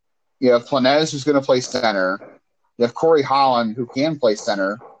you have Planez, who's going to play center. You have Corey Holland, who can play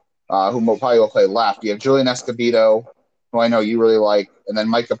center, who probably will play left. You have Julian Escobedo, who I know you really like, and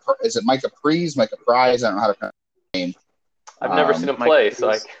then is it Micah Pries? Micah Prize? I don't know how to pronounce his name. I've never seen him play,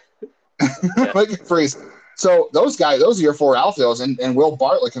 so yeah. Micah Pries. So those are your four outfielders, and Will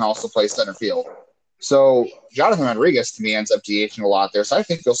Bartlett can also play center field. So Jonathan Rodriguez, to me, ends up DHing a lot there. So I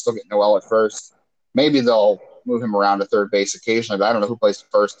think they'll still get Noel at first. Maybe they'll move him around to third base occasionally, but I don't know who plays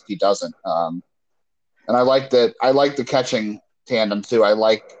first if he doesn't. And I like that. I like the catching tandem too. I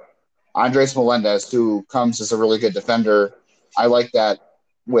like Andres Melendez, who comes as a really good defender. I like that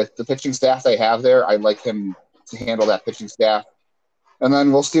with the pitching staff they have there. I like him to handle that pitching staff. And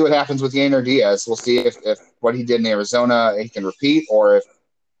then we'll see what happens with Yainer Diaz. We'll see if what he did in Arizona he can repeat, or if,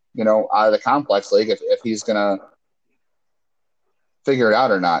 out of the complex league, if he's going to figure it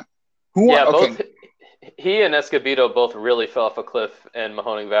out or not. Both he and Escobedo both really fell off a cliff in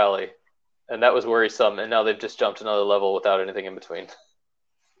Mahoning Valley, and that was worrisome. And now they've just jumped another level without anything in between.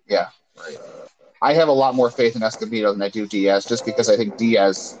 Yeah, right. I have a lot more faith in Escobedo than I do Diaz, just because I think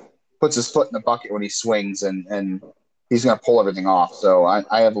Diaz puts his foot in the bucket when he swings, and he's going to pull everything off. So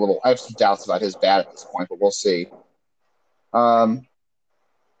I have some doubts about his bat at this point, but we'll see.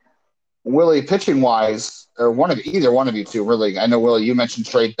 Willie, pitching wise, or either one of you two, really. I know, Willie, you mentioned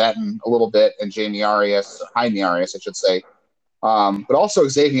Trey Benton a little bit, and Jaime Arias, I should say. But also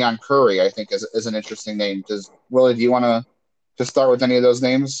Xavier Curry, I think, is an interesting name. Willie, do you want to just start with any of those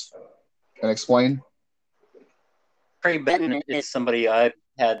names and explain? Trey Benton is somebody I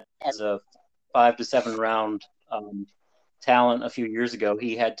had as a 5 to 7 round talent a few years ago.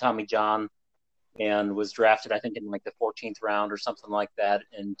 He had Tommy John and was drafted, I think, in like the 14th round or something like that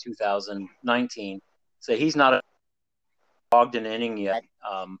in 2019. So he's not logged an inning yet.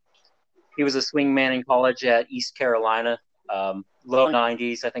 He was a swingman in college at East Carolina. Low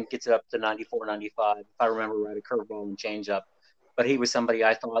 90s, I think gets it up to 94, 95, if I remember right, a curveball and changeup. But he was somebody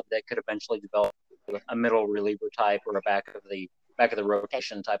I thought that could eventually develop a middle reliever type or a back of the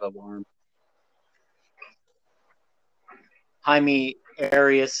rotation type of arm. Jaime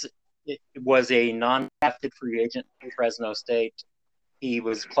Arias was a non-drafted free agent for Fresno State. He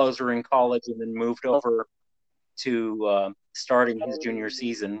was closer in college and then moved over to starting his junior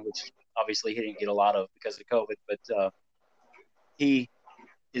season, which obviously he didn't get a lot of because of COVID, but he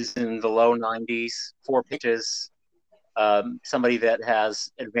is in the low 90s, 4 pitches, somebody that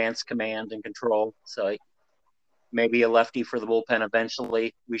has advanced command and control. So maybe a lefty for the bullpen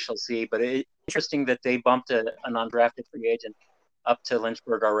eventually. We shall see. But it's interesting that they bumped a non-drafted free agent up to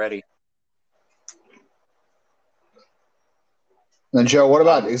Lynchburg already. And Joe, what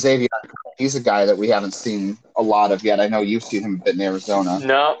about Xavier? He's a guy that we haven't seen a lot of yet. I know you've seen him a bit in Arizona.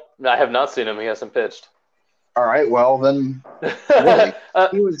 No, I have not seen him. He hasn't pitched. All right, well then,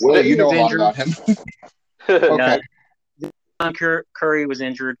 Willie, you know a lot about him. Okay. Curry was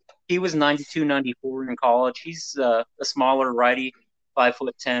injured. He was 92, 94 in college. He's a smaller righty,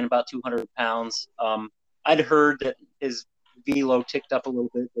 5'10", about 200 pounds. I'd heard that his velo ticked up a little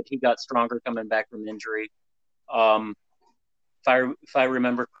bit, but he got stronger coming back from injury. If I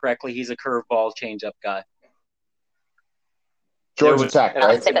remember correctly, he's a curveball changeup guy. Georgia Tech,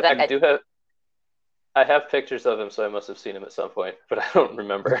 right? I have pictures of him, so I must have seen him at some point, but I don't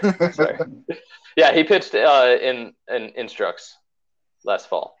remember. Sorry. Yeah, he pitched in Instructs last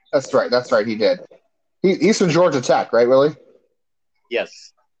fall. That's right. He did. He's from Georgia Tech, right, Willie?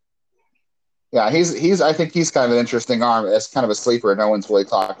 Yes. Yeah, he's. I think he's kind of an interesting arm. As kind of a sleeper, no one's really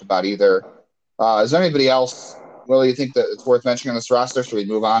talked about either. Is there anybody else, Willie, you think that it's worth mentioning on this roster? Should we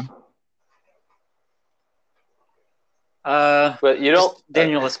move on? But you don't.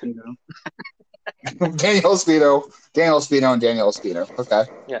 Daniel Espino. Daniel Espino, and Daniel Espino. Okay.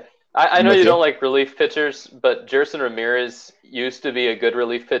 Yeah. I know you don't like relief pitchers, but Jerson Ramirez used to be a good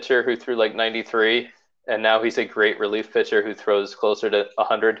relief pitcher who threw like 93, and now he's a great relief pitcher who throws closer to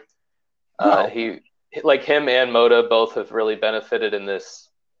 100. He, like him and Moda, both have really benefited in this,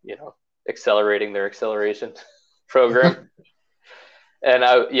 accelerating their acceleration program. And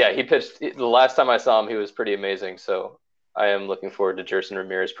he pitched. The last time I saw him, he was pretty amazing. So I am looking forward to Jerson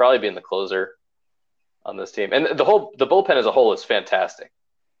Ramirez probably being the closer on this team. And the bullpen as a whole is fantastic.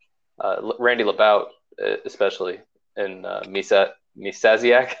 Randy Labout, especially, and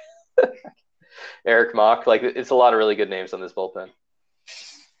Misaziak, Eric Mock. Like, it's a lot of really good names on this bullpen.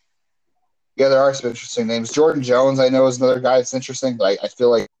 Yeah, there are some interesting names. Jordan Jones, I know, is another guy that's interesting, but I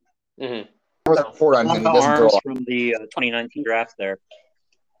feel like there was a report on him. He doesn't throw from the 2019 draft there.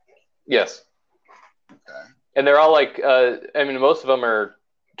 Yes. Okay. And they're all like, most of them are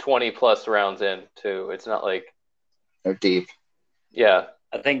 20 plus rounds in too. It's not like they're deep. Yeah.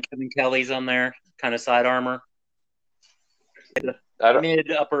 I think Kevin Kelly's on there, kind of side armor. Mid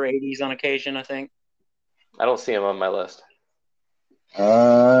upper 80s on occasion, I think. I don't see him on my list.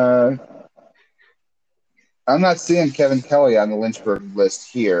 I'm not seeing Kevin Kelly on the Lynchburg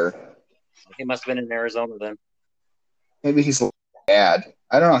list here. He must have been in Arizona then. Maybe he's bad.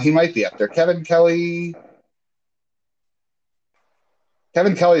 I don't know. He might be up there. Kevin Kelly's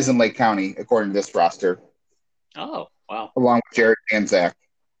in Lake County, according to this roster. Oh, wow. Along with Jared and Zach.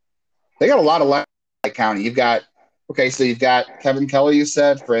 They got a lot of left in Lake County. You've got Kevin Kelly, you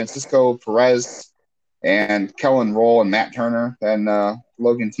said, Francisco Perez, and Kellen Roll and Matt Turner, and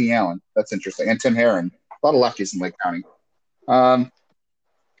Logan T. Allen. That's interesting. And Tim Herron. A lot of lefties in Lake County. I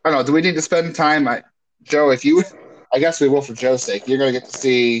don't know. Do we need to spend time? Joe, I guess we will for Joe's sake. You're going to get to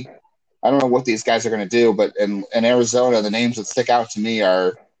see, I don't know what these guys are going to do, but in Arizona, the names that stick out to me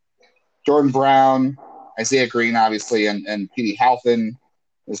are Jordan Brown, Isaiah Green, obviously, and Petey Halpin,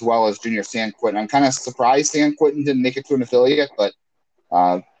 as well as Junior San Quentin. I'm kind of surprised San Quentin didn't make it to an affiliate, but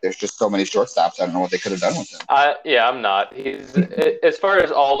there's just so many shortstops. I don't know what they could have done with him. Yeah, I'm not. He's as far as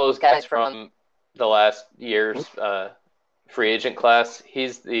all those guys from the last year's free agent class,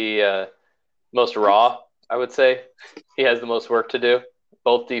 he's the most raw, I would say. He has the most work to do,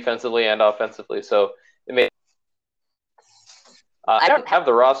 both defensively and offensively. So it may. I don't have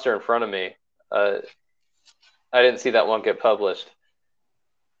the roster in front of me. I didn't see that one get published.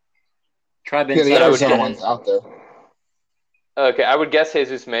 Tribe Yeah, the Arizona one's out there. Okay, I would guess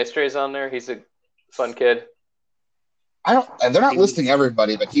Jesus Maestre is on there. He's a fun kid. They're not listing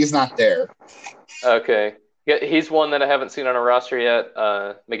everybody, but he's not there. Okay. Yeah, he's one that I haven't seen on a roster yet.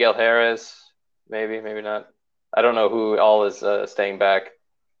 Miguel Harris, maybe not. I don't know who all is staying back.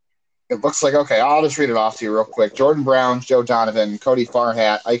 It looks like, okay, I'll just read it off to you real quick. Jordan Brown, Joe Donovan, Cody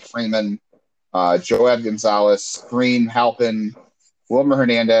Farhat, Ike Freeman, Joed Gonzalez, Green, Halpin, Wilmer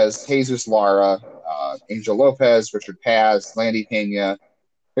Hernandez, Jesus Lara, Angel Lopez, Richard Paz, Landy Pena,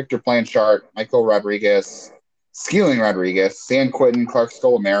 Victor Planchart, Michael Rodriguez, Skeeling Rodriguez, San Quentin, Clark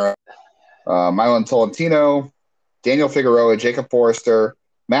Scolomero, Milan Tolentino, Daniel Figueroa, Jacob Forrester,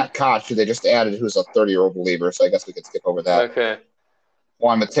 Matt Koch, who they just added, who's a 30-year-old reliever, so I guess we could skip over that. Okay.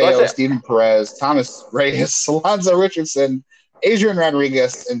 Juan Mateo, Steven Perez, Thomas Reyes, Alonzo Richardson, Adrian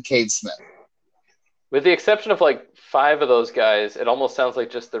Rodriguez, and Cade Smith. With the exception of like 5 of those guys, it almost sounds like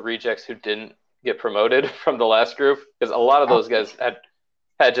just the rejects who didn't get promoted from the last group, because a lot of those guys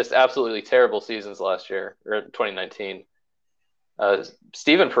had just absolutely terrible seasons last year, or 2019.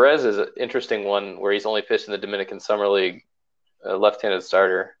 Steven Perez is an interesting one where he's only pitched in the Dominican Summer League, a left-handed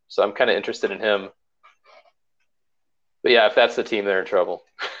starter. So I'm kind of interested in him. But yeah, if that's the team, they're in trouble.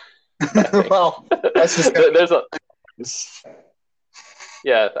 Well, that's just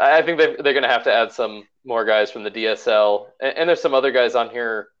yeah, I think they're going to have to add some more guys from the DSL. And there's some other guys on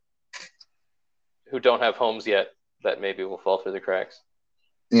here who don't have homes yet that maybe will fall through the cracks.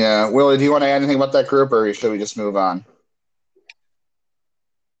 Yeah. Willie, do you want to add anything about that group, or should we just move on?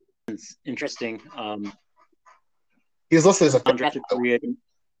 It's interesting. He's listed as a undrafted free agent.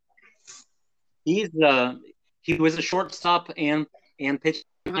 He was a shortstop and pitched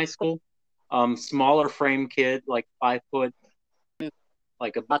in high school. Smaller frame kid, like 5 foot,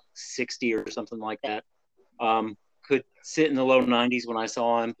 like about 60 or something like that. Could sit in the low 90s when I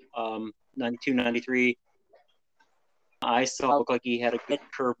saw him. 92, 93. I saw it looked like he had a good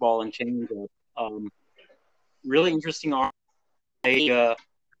curveball and changeup. Really interesting arm.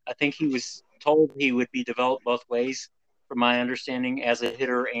 I think he was told he would be developed both ways, from my understanding, as a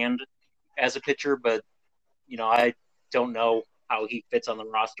hitter and as a pitcher. But, I don't know how he fits on the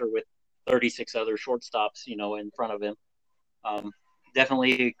roster with 36 other shortstops, in front of him.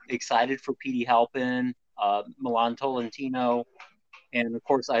 Definitely excited for Petey Halpin, Milan Tolentino, and, of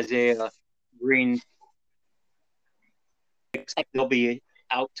course, Isaiah Green. They'll be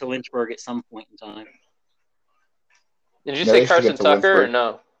out to Lynchburg at some point in time. Did you say Carson Tucker or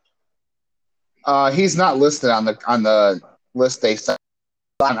no? He's not listed on the list they sent.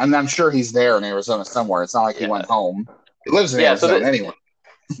 I'm sure he's there in Arizona somewhere. It's not like he went home. He lives in Arizona anyway.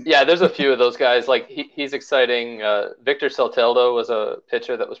 Yeah, there's a few of those guys. Like he's exciting. Victor Salteldo was a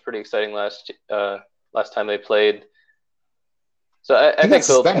pitcher that was pretty exciting last time they played. So I think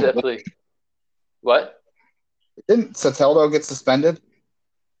they'll definitely. What? Didn't Salteldo get suspended?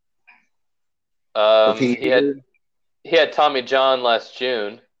 He had Tommy John last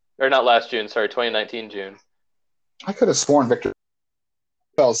June. Or not last June, sorry, 2019 June. I could have sworn Victor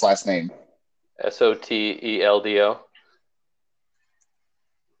spelled his last name. Soteldo.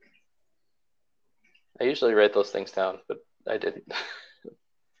 I usually write those things down, but I didn't.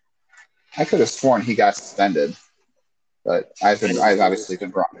 I could have sworn he got suspended, but I've obviously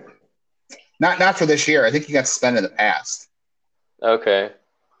been wrong. Not for this year. I think he got suspended in the past. Okay.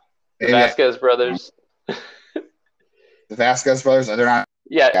 The Vasquez brothers. The Vasquez brothers, they're not.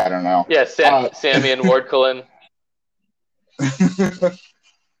 Yeah, I don't know. Yeah, Sammy and Ward Cullen.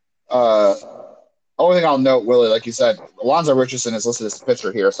 Only thing I'll note, Willie, like you said, Alonzo Richardson is listed as a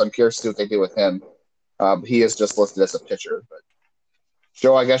pitcher here, so I'm curious to see what they do with him. He is just listed as a pitcher. But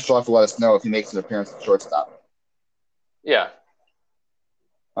Joe, I guess you'll have to let us know if he makes an appearance at shortstop. Yeah.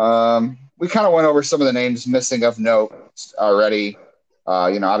 We kind of went over some of the names missing of note already.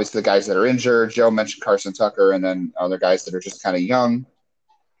 Obviously the guys that are injured. Joe mentioned Carson Tucker, and then other guys that are just kind of young.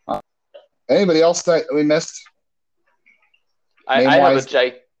 Anybody else that we missed? I have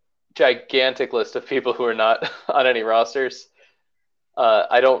a gigantic list of people who are not on any rosters.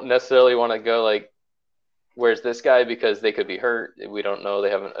 I don't necessarily want to go like, where's this guy? Because they could be hurt. We don't know. They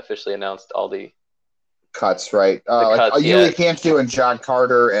haven't officially announced all the cuts, right? Cuts, Yuli Cantu and John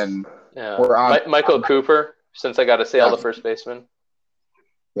Carter, and we're on Michael Cooper, since I got to say all the first basemen.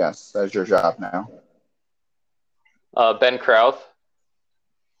 Yes, that's your job now. Ben Krauth,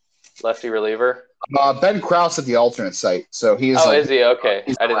 lefty reliever. Ben Krause at the alternate site, so he's. Oh, is he? Okay,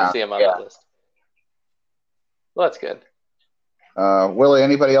 I didn't around. see him on that list. Well, that's good. Willie,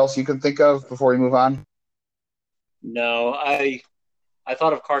 anybody else you can think of before we move on? No, I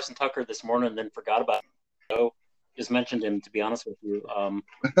thought of Carson Tucker this morning and then forgot about him. So just mentioned him, to be honest with you.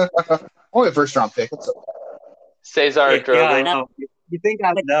 Only a first-round pick. Cesar Drogo. Yeah, I know. You think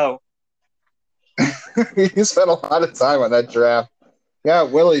I would know? You spent a lot of time on that draft. Yeah,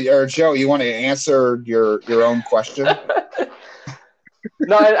 Willie or Joe, you want to answer your own question?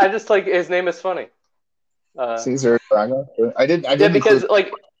 No, I just like his name is funny. Caesar Drago. I didn't because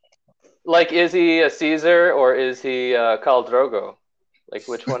like is he a Caesar or is he Khal Drogo? Like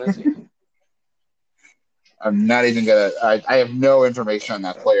which one is he? I'm not even gonna. I have no information on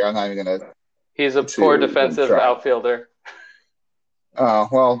that player. I'm not even gonna. He's a poor defensive outfielder. Oh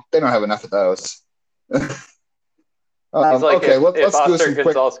well, they don't have enough of those. Like okay, let's Oscar do some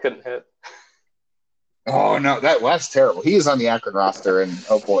Gonzalez couldn't hit. Oh no, that's terrible. He is on the Akron roster, and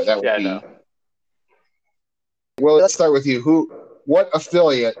oh boy, that would be. No. Well, let's start with you. What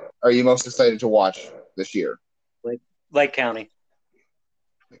affiliate are you most excited to watch this year? Lake County.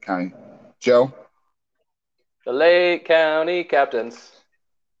 Lake County. Joe? The Lake County Captains.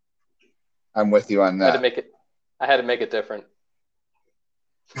 I'm with you on that. I had to make it different.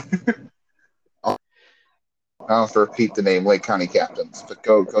 I don't have to repeat the name Lake County Captains, but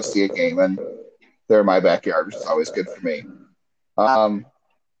go see a game, and they're in my backyard, which is always good for me.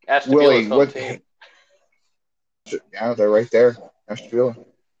 Willie, yeah, they're right there. Ashtabula.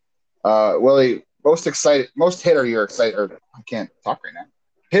 Willie, most hitter you're excited, or I can't talk right now.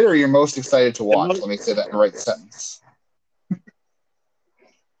 Hitter you're most excited to watch. Let me say that in the right sentence.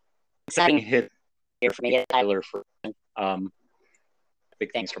 Exciting hit here for me, Tyler Freeman.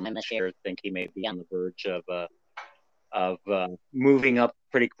 Big things from him this year. I think he may be on the verge of moving up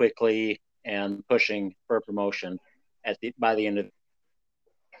pretty quickly and pushing for promotion by the end of.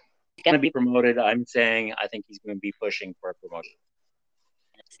 He's going to be promoted. I'm saying I think he's going to be pushing for a promotion.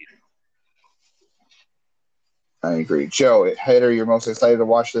 I agree. Joe, hitter you're most excited to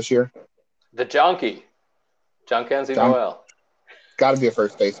watch this year? The Jonky. Joncanzi Noel. Got to be a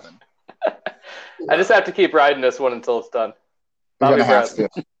first baseman. I just have to keep riding this one until it's done. Bobby Bradley.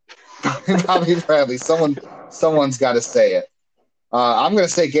 Bobby Bradley. Someone's got to say it. I'm going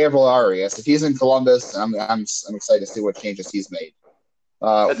to say Gabriel Arias. If he's in Columbus, I'm excited to see what changes he's made.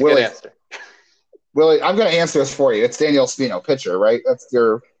 That's a good answer. Willie, I'm going to answer this for you. It's Daniel Espino, pitcher, right? That's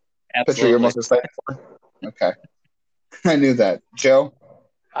your pitcher you're most excited for? Okay. I knew that. Joe?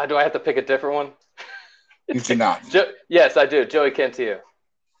 Do I have to pick a different one? You do not. Yes, I do. Joey Cantillo.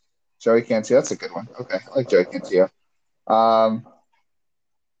 Joey Cantillo. That's a good one. Okay. I like Joey Cantillo.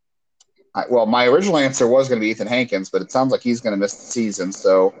 Well, my original answer was going to be Ethan Hankins, but it sounds like he's going to miss the season.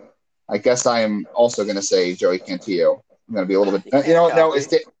 So I guess I am also going to say Joey Cantillo. I'm going to be a little bit. No, it's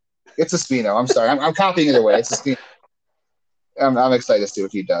Espino. I'm sorry. I'm copying either way. It's Espino. I'm excited to see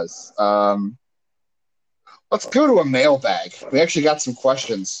what he does. Let's go to a mailbag. We actually got some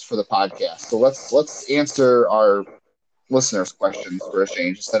questions for the podcast, so let's answer our listeners' questions for a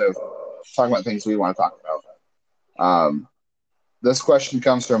change instead of talking about things we want to talk about. This question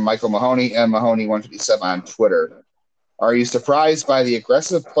comes from Michael Mahoney, and Mahoney157 on Twitter. Are you surprised by the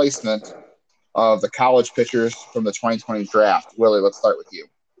aggressive placement of the college pitchers from the 2020 draft? Willie, let's start with you.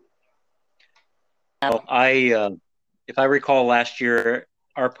 If I recall last year,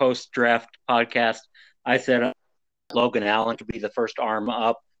 our post-draft podcast, I said Logan Allen could be the first arm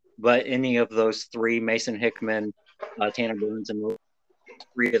up, but any of those three, Mason Hickman, Tanner Burns, and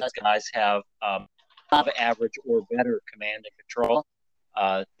three of those guys have above average or better command and control.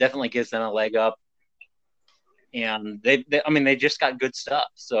 Definitely gives them a leg up. and they just got good stuff.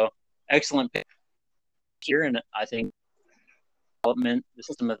 So excellent pick here, and I think development. The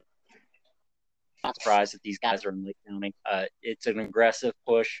system of not surprised that these guys are in Lake County. It's an aggressive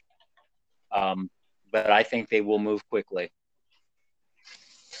push, but I think they will move quickly.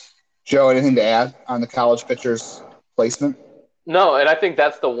 Joe, anything to add on the college pitchers placement? No, and I think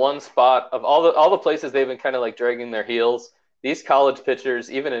that's the one spot of all the places they've been kind of like dragging their heels. These college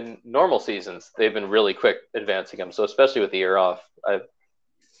pitchers, even in normal seasons, they've been really quick advancing them. So especially with the year off, I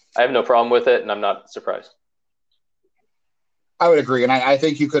have no problem with it, and I'm not surprised. I would agree, and I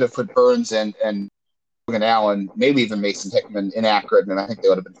think you could have put Burns and Logan Allen, maybe even Mason Hickman in Akron, and I think they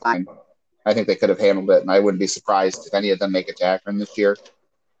would have been fine. I think they could have handled it, and I wouldn't be surprised if any of them make it to Akron this year.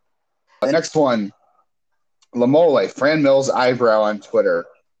 The next one, Lamole, Fran Mills eyebrow on Twitter.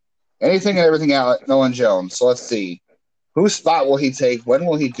 Anything and everything out, Nolan Jones. So let's see. Whose spot will he take? When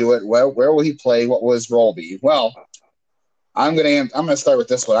will he do it? Where will he play? What will his role be? Well, I'm gonna start with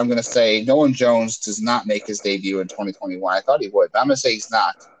this one. I'm gonna say Nolan Jones does not make his debut in 2021. I thought he would, but I'm gonna say he's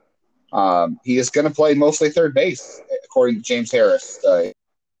not. He is gonna play mostly third base, according to James Harris,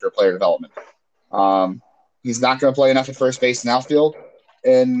 for player development. He's not gonna play enough at first base and outfield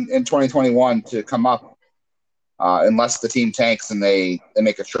in 2021 to come up, unless the team tanks and they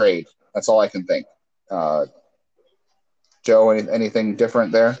make a trade. That's all I can think. Joe, anything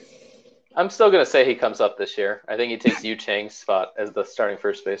different there? I'm still going to say he comes up this year. I think he takes Yu Chang's spot as the starting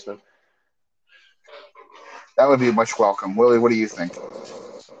first baseman. That would be much welcome. Willie, what do you think?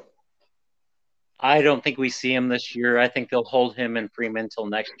 I don't think we see him this year. I think they'll hold him in Freeman until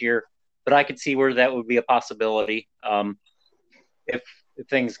next year, but I could see where that would be a possibility if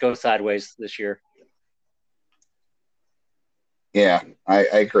things go sideways this year. Yeah, I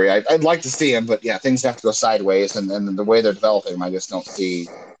agree. I'd like to see him, but yeah, things have to go sideways, and the way they're developing him, I just don't see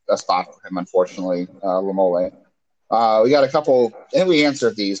a spot for him, unfortunately, Lamole. We got a couple, and we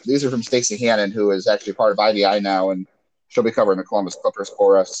answered these. These are from Stacy Hannon, who is actually part of IDI now, and she'll be covering the Columbus Clippers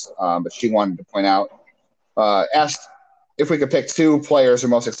for us, but she wanted to point out, asked if we could pick two players we're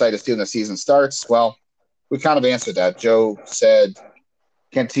most excited to see when the season starts. Well, we kind of answered that. Joe said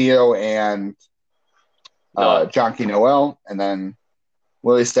Cantillo and John Key Noel, and then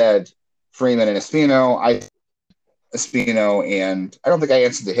Willie said Freeman and Espino. I Espino, and I don't think I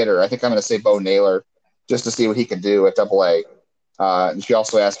answered the hitter. I think I'm going to say Bo Naylor just to see what he can do at AA. And she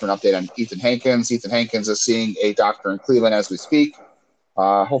also asked for an update on Ethan Hankins. Ethan Hankins is seeing a doctor in Cleveland as we speak,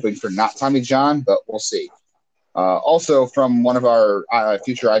 hoping for not Tommy John, but we'll see. Also from one of our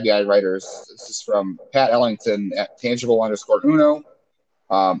future IBI writers, this is from Pat Ellington at tangible_uno.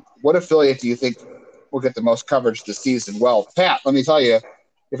 What affiliate do you think will get the most coverage this season? Well, Pat, let me tell you,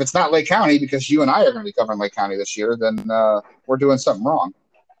 if it's not Lake County, because you and I are going to be covering Lake County this year, then we're doing something wrong.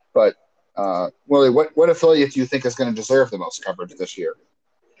 But, Willie, what affiliate do you think is going to deserve the most coverage this year?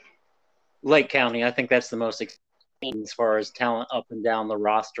 Lake County. I think that's the most exciting as far as talent up and down the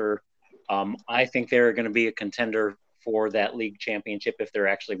roster. I think they're going to be a contender for that league championship if there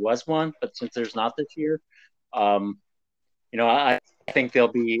actually was one. But since there's not this year, I think they'll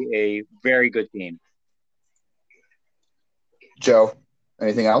be a very good team. Joe,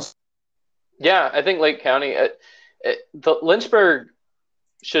 anything else? Yeah, I think Lake County, the Lynchburg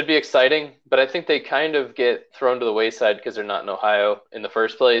should be exciting, but I think they kind of get thrown to the wayside because they're not in Ohio in the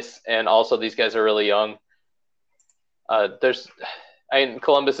first place, and also these guys are really young.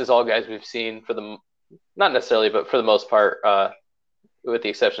 Columbus is all guys we've seen not necessarily, but for the most part, with the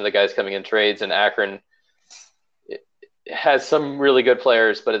exception of the guys coming in trades, and Akron has some really good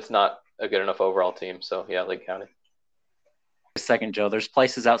players, but it's not a good enough overall team. So yeah, Lake County. Second, Joe, there's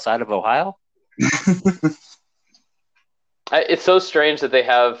places outside of Ohio? It's so strange that they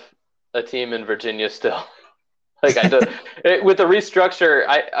have a team in Virginia still. With the restructure,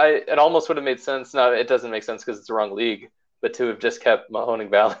 it almost would have made sense. No, it doesn't make sense because it's the wrong league. But to have just kept Mahoning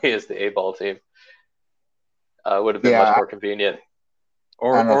Valley as the A-ball team would have been much more convenient.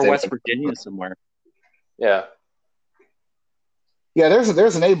 Or West Virginia somewhere. Yeah. Yeah,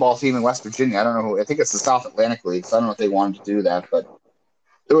 there's an A-ball team in West Virginia. I don't know who. I think it's the South Atlantic League. So I don't know if they wanted to do that, but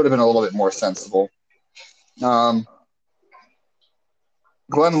it would have been a little bit more sensible. Glenn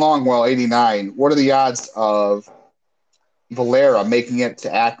Longwell, 89. What are the odds of Valera making it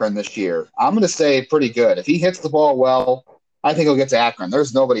to Akron this year? I'm going to say pretty good. If he hits the ball well, I think he'll get to Akron.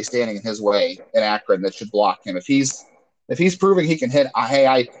 There's nobody standing in his way in Akron that should block him. If he's proving he can hit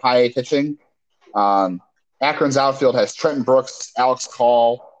high pitching, Akron's outfield has Trenton Brooks, Alex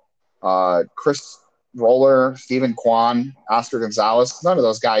Call, Chris Roller, Stephen Kwan, Oscar Gonzalez. None of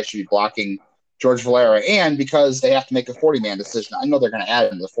those guys should be blocking George Valera. And because they have to make a 40-man decision, I know they're going to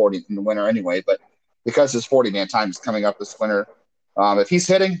add him to the 40 in the winter anyway, but because his 40-man time is coming up this winter. If he's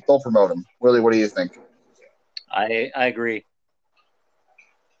hitting, they'll promote him. Willie, what do you think? I agree.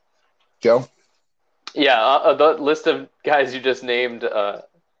 Joe? Yeah, the list of guys you just named,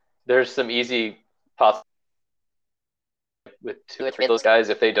 there's some easy possibilities with 2 or 3 of those guys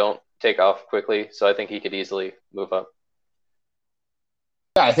if they don't take off quickly. So I think he could easily move up.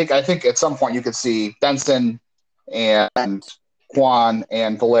 Yeah, I think at some point you could see Benson and Kwan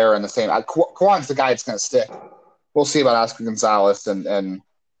and Valera in the same. Kwan's the guy that's going to stick. We'll see about Oscar Gonzalez and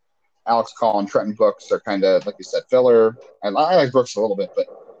Alex Call and Trenton Brooks are kind of, like you said, filler. I like Brooks a little bit, but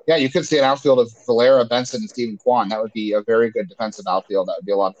yeah, you could see an outfield of Valera, Benson, and Stephen Kwan. That would be a very good defensive outfield. That would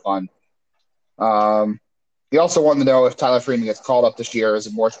be a lot of fun. He also wanted to know if Tyler Freeman gets called up this year. Is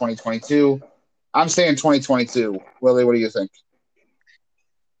it more 2022? I'm saying 2022. Willie, what do you think?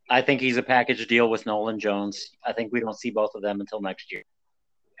 I think he's a package deal with Nolan Jones. I think we don't see both of them until next year.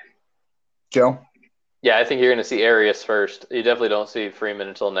 Joe? Yeah, I think you're going to see Arias first. You definitely don't see Freeman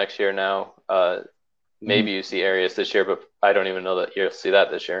until next year now. Maybe you see Arias this year, but I don't even know that you'll see that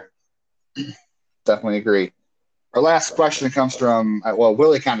this year. Definitely agree. Our last question comes from,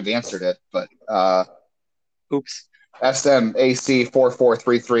 Willie kind of answered it, but Oops.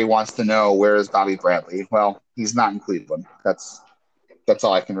 SMAC4433 wants to know, where is Bobby Bradley? Well, he's not in Cleveland. That's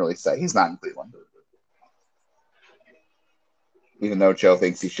all I can really say. He's not in Cleveland. Even though Joe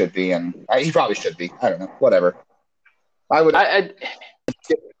thinks he should be, and he probably should be. I don't know. Whatever. I would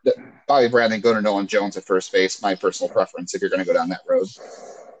Bobby Bradley go to Nolan Jones at first base. My personal preference if you're going to go down that road.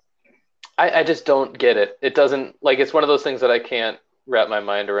 I just don't get it. It doesn't – it's one of those things that I can't wrap my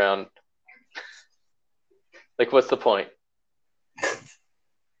mind around. What's the point?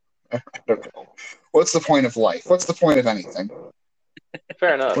 I don't know. What's the point of life? What's the point of anything?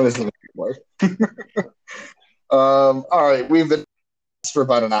 Fair enough. What is the point? All right. We've been for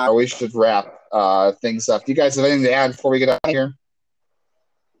about an hour. We should wrap things up. Do you guys have anything to add before we get out of here?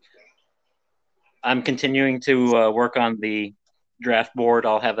 I'm continuing to work on the draft board.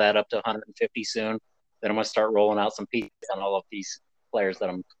 I'll have that up to 150 soon. Then I'm going to start rolling out some pieces on all of these players that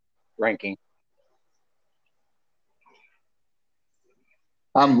I'm ranking.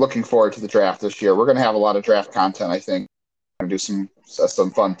 I'm looking forward to the draft this year. We're going to have a lot of draft content, I think. We're going to do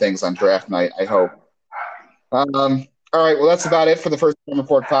some fun things on draft night, I hope. All right, well, that's about it for the First Run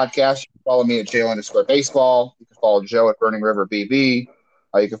Report podcast. You can follow me at JL_baseball. You can follow Joe at Burning River BB.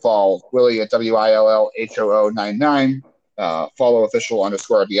 You can follow Willie at WILLHOO99. Follow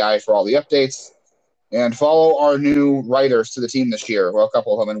official_RBI for all the updates. And follow our new writers to the team this year. Well, a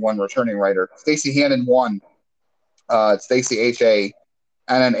couple of them and one returning writer. Stacy Hannon won. It's Stacy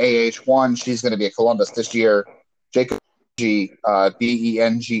HANNAH1. She's going to be at Columbus this year. Jacob G,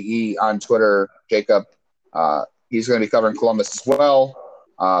 BENGE on Twitter. Jacob, he's going to be covering Columbus as well.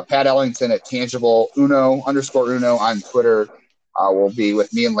 Pat Ellington at Tangible Uno on Twitter will be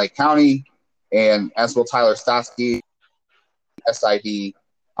with me in Lake County. And as will Tyler Stotsky, SID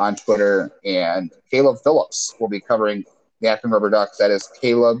on Twitter. And Caleb Phillips will be covering the Akron Rubber Ducks. That is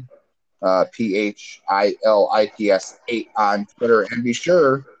Caleb, PHILIPS 8 on Twitter. And be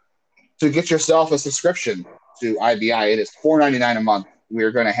sure to get yourself a subscription to IBI. It is $4.99 a month. We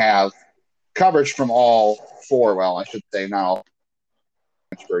are going to have coverage from all four. Well, I should say not all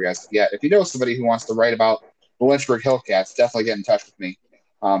Lynchburg as yet. If you know somebody who wants to write about the Lynchburg Hillcats, definitely get in touch with me.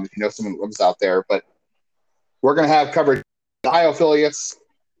 If you know someone who lives out there. But we're going to have coverage of the Ohio affiliates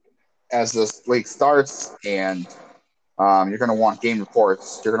as this league starts, and you're going to want game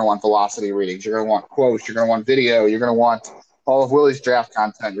reports. You're going to want velocity readings. You're going to want quotes. You're going to want video. You're going to want all of Willie's draft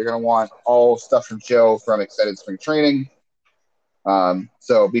content. You're going to want all stuff from Joe from Excited Spring Training.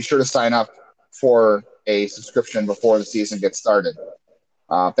 So be sure to sign up for a subscription before the season gets started.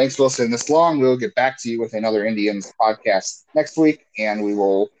 Thanks for listening this long. We'll get back to you with another Indians podcast next week, and we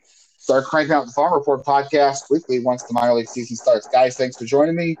will start cranking out the Farm Report podcast weekly once the minor league season starts. Guys, thanks for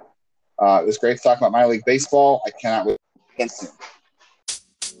joining me. It was great to talk about minor league baseball. I cannot wait again soon.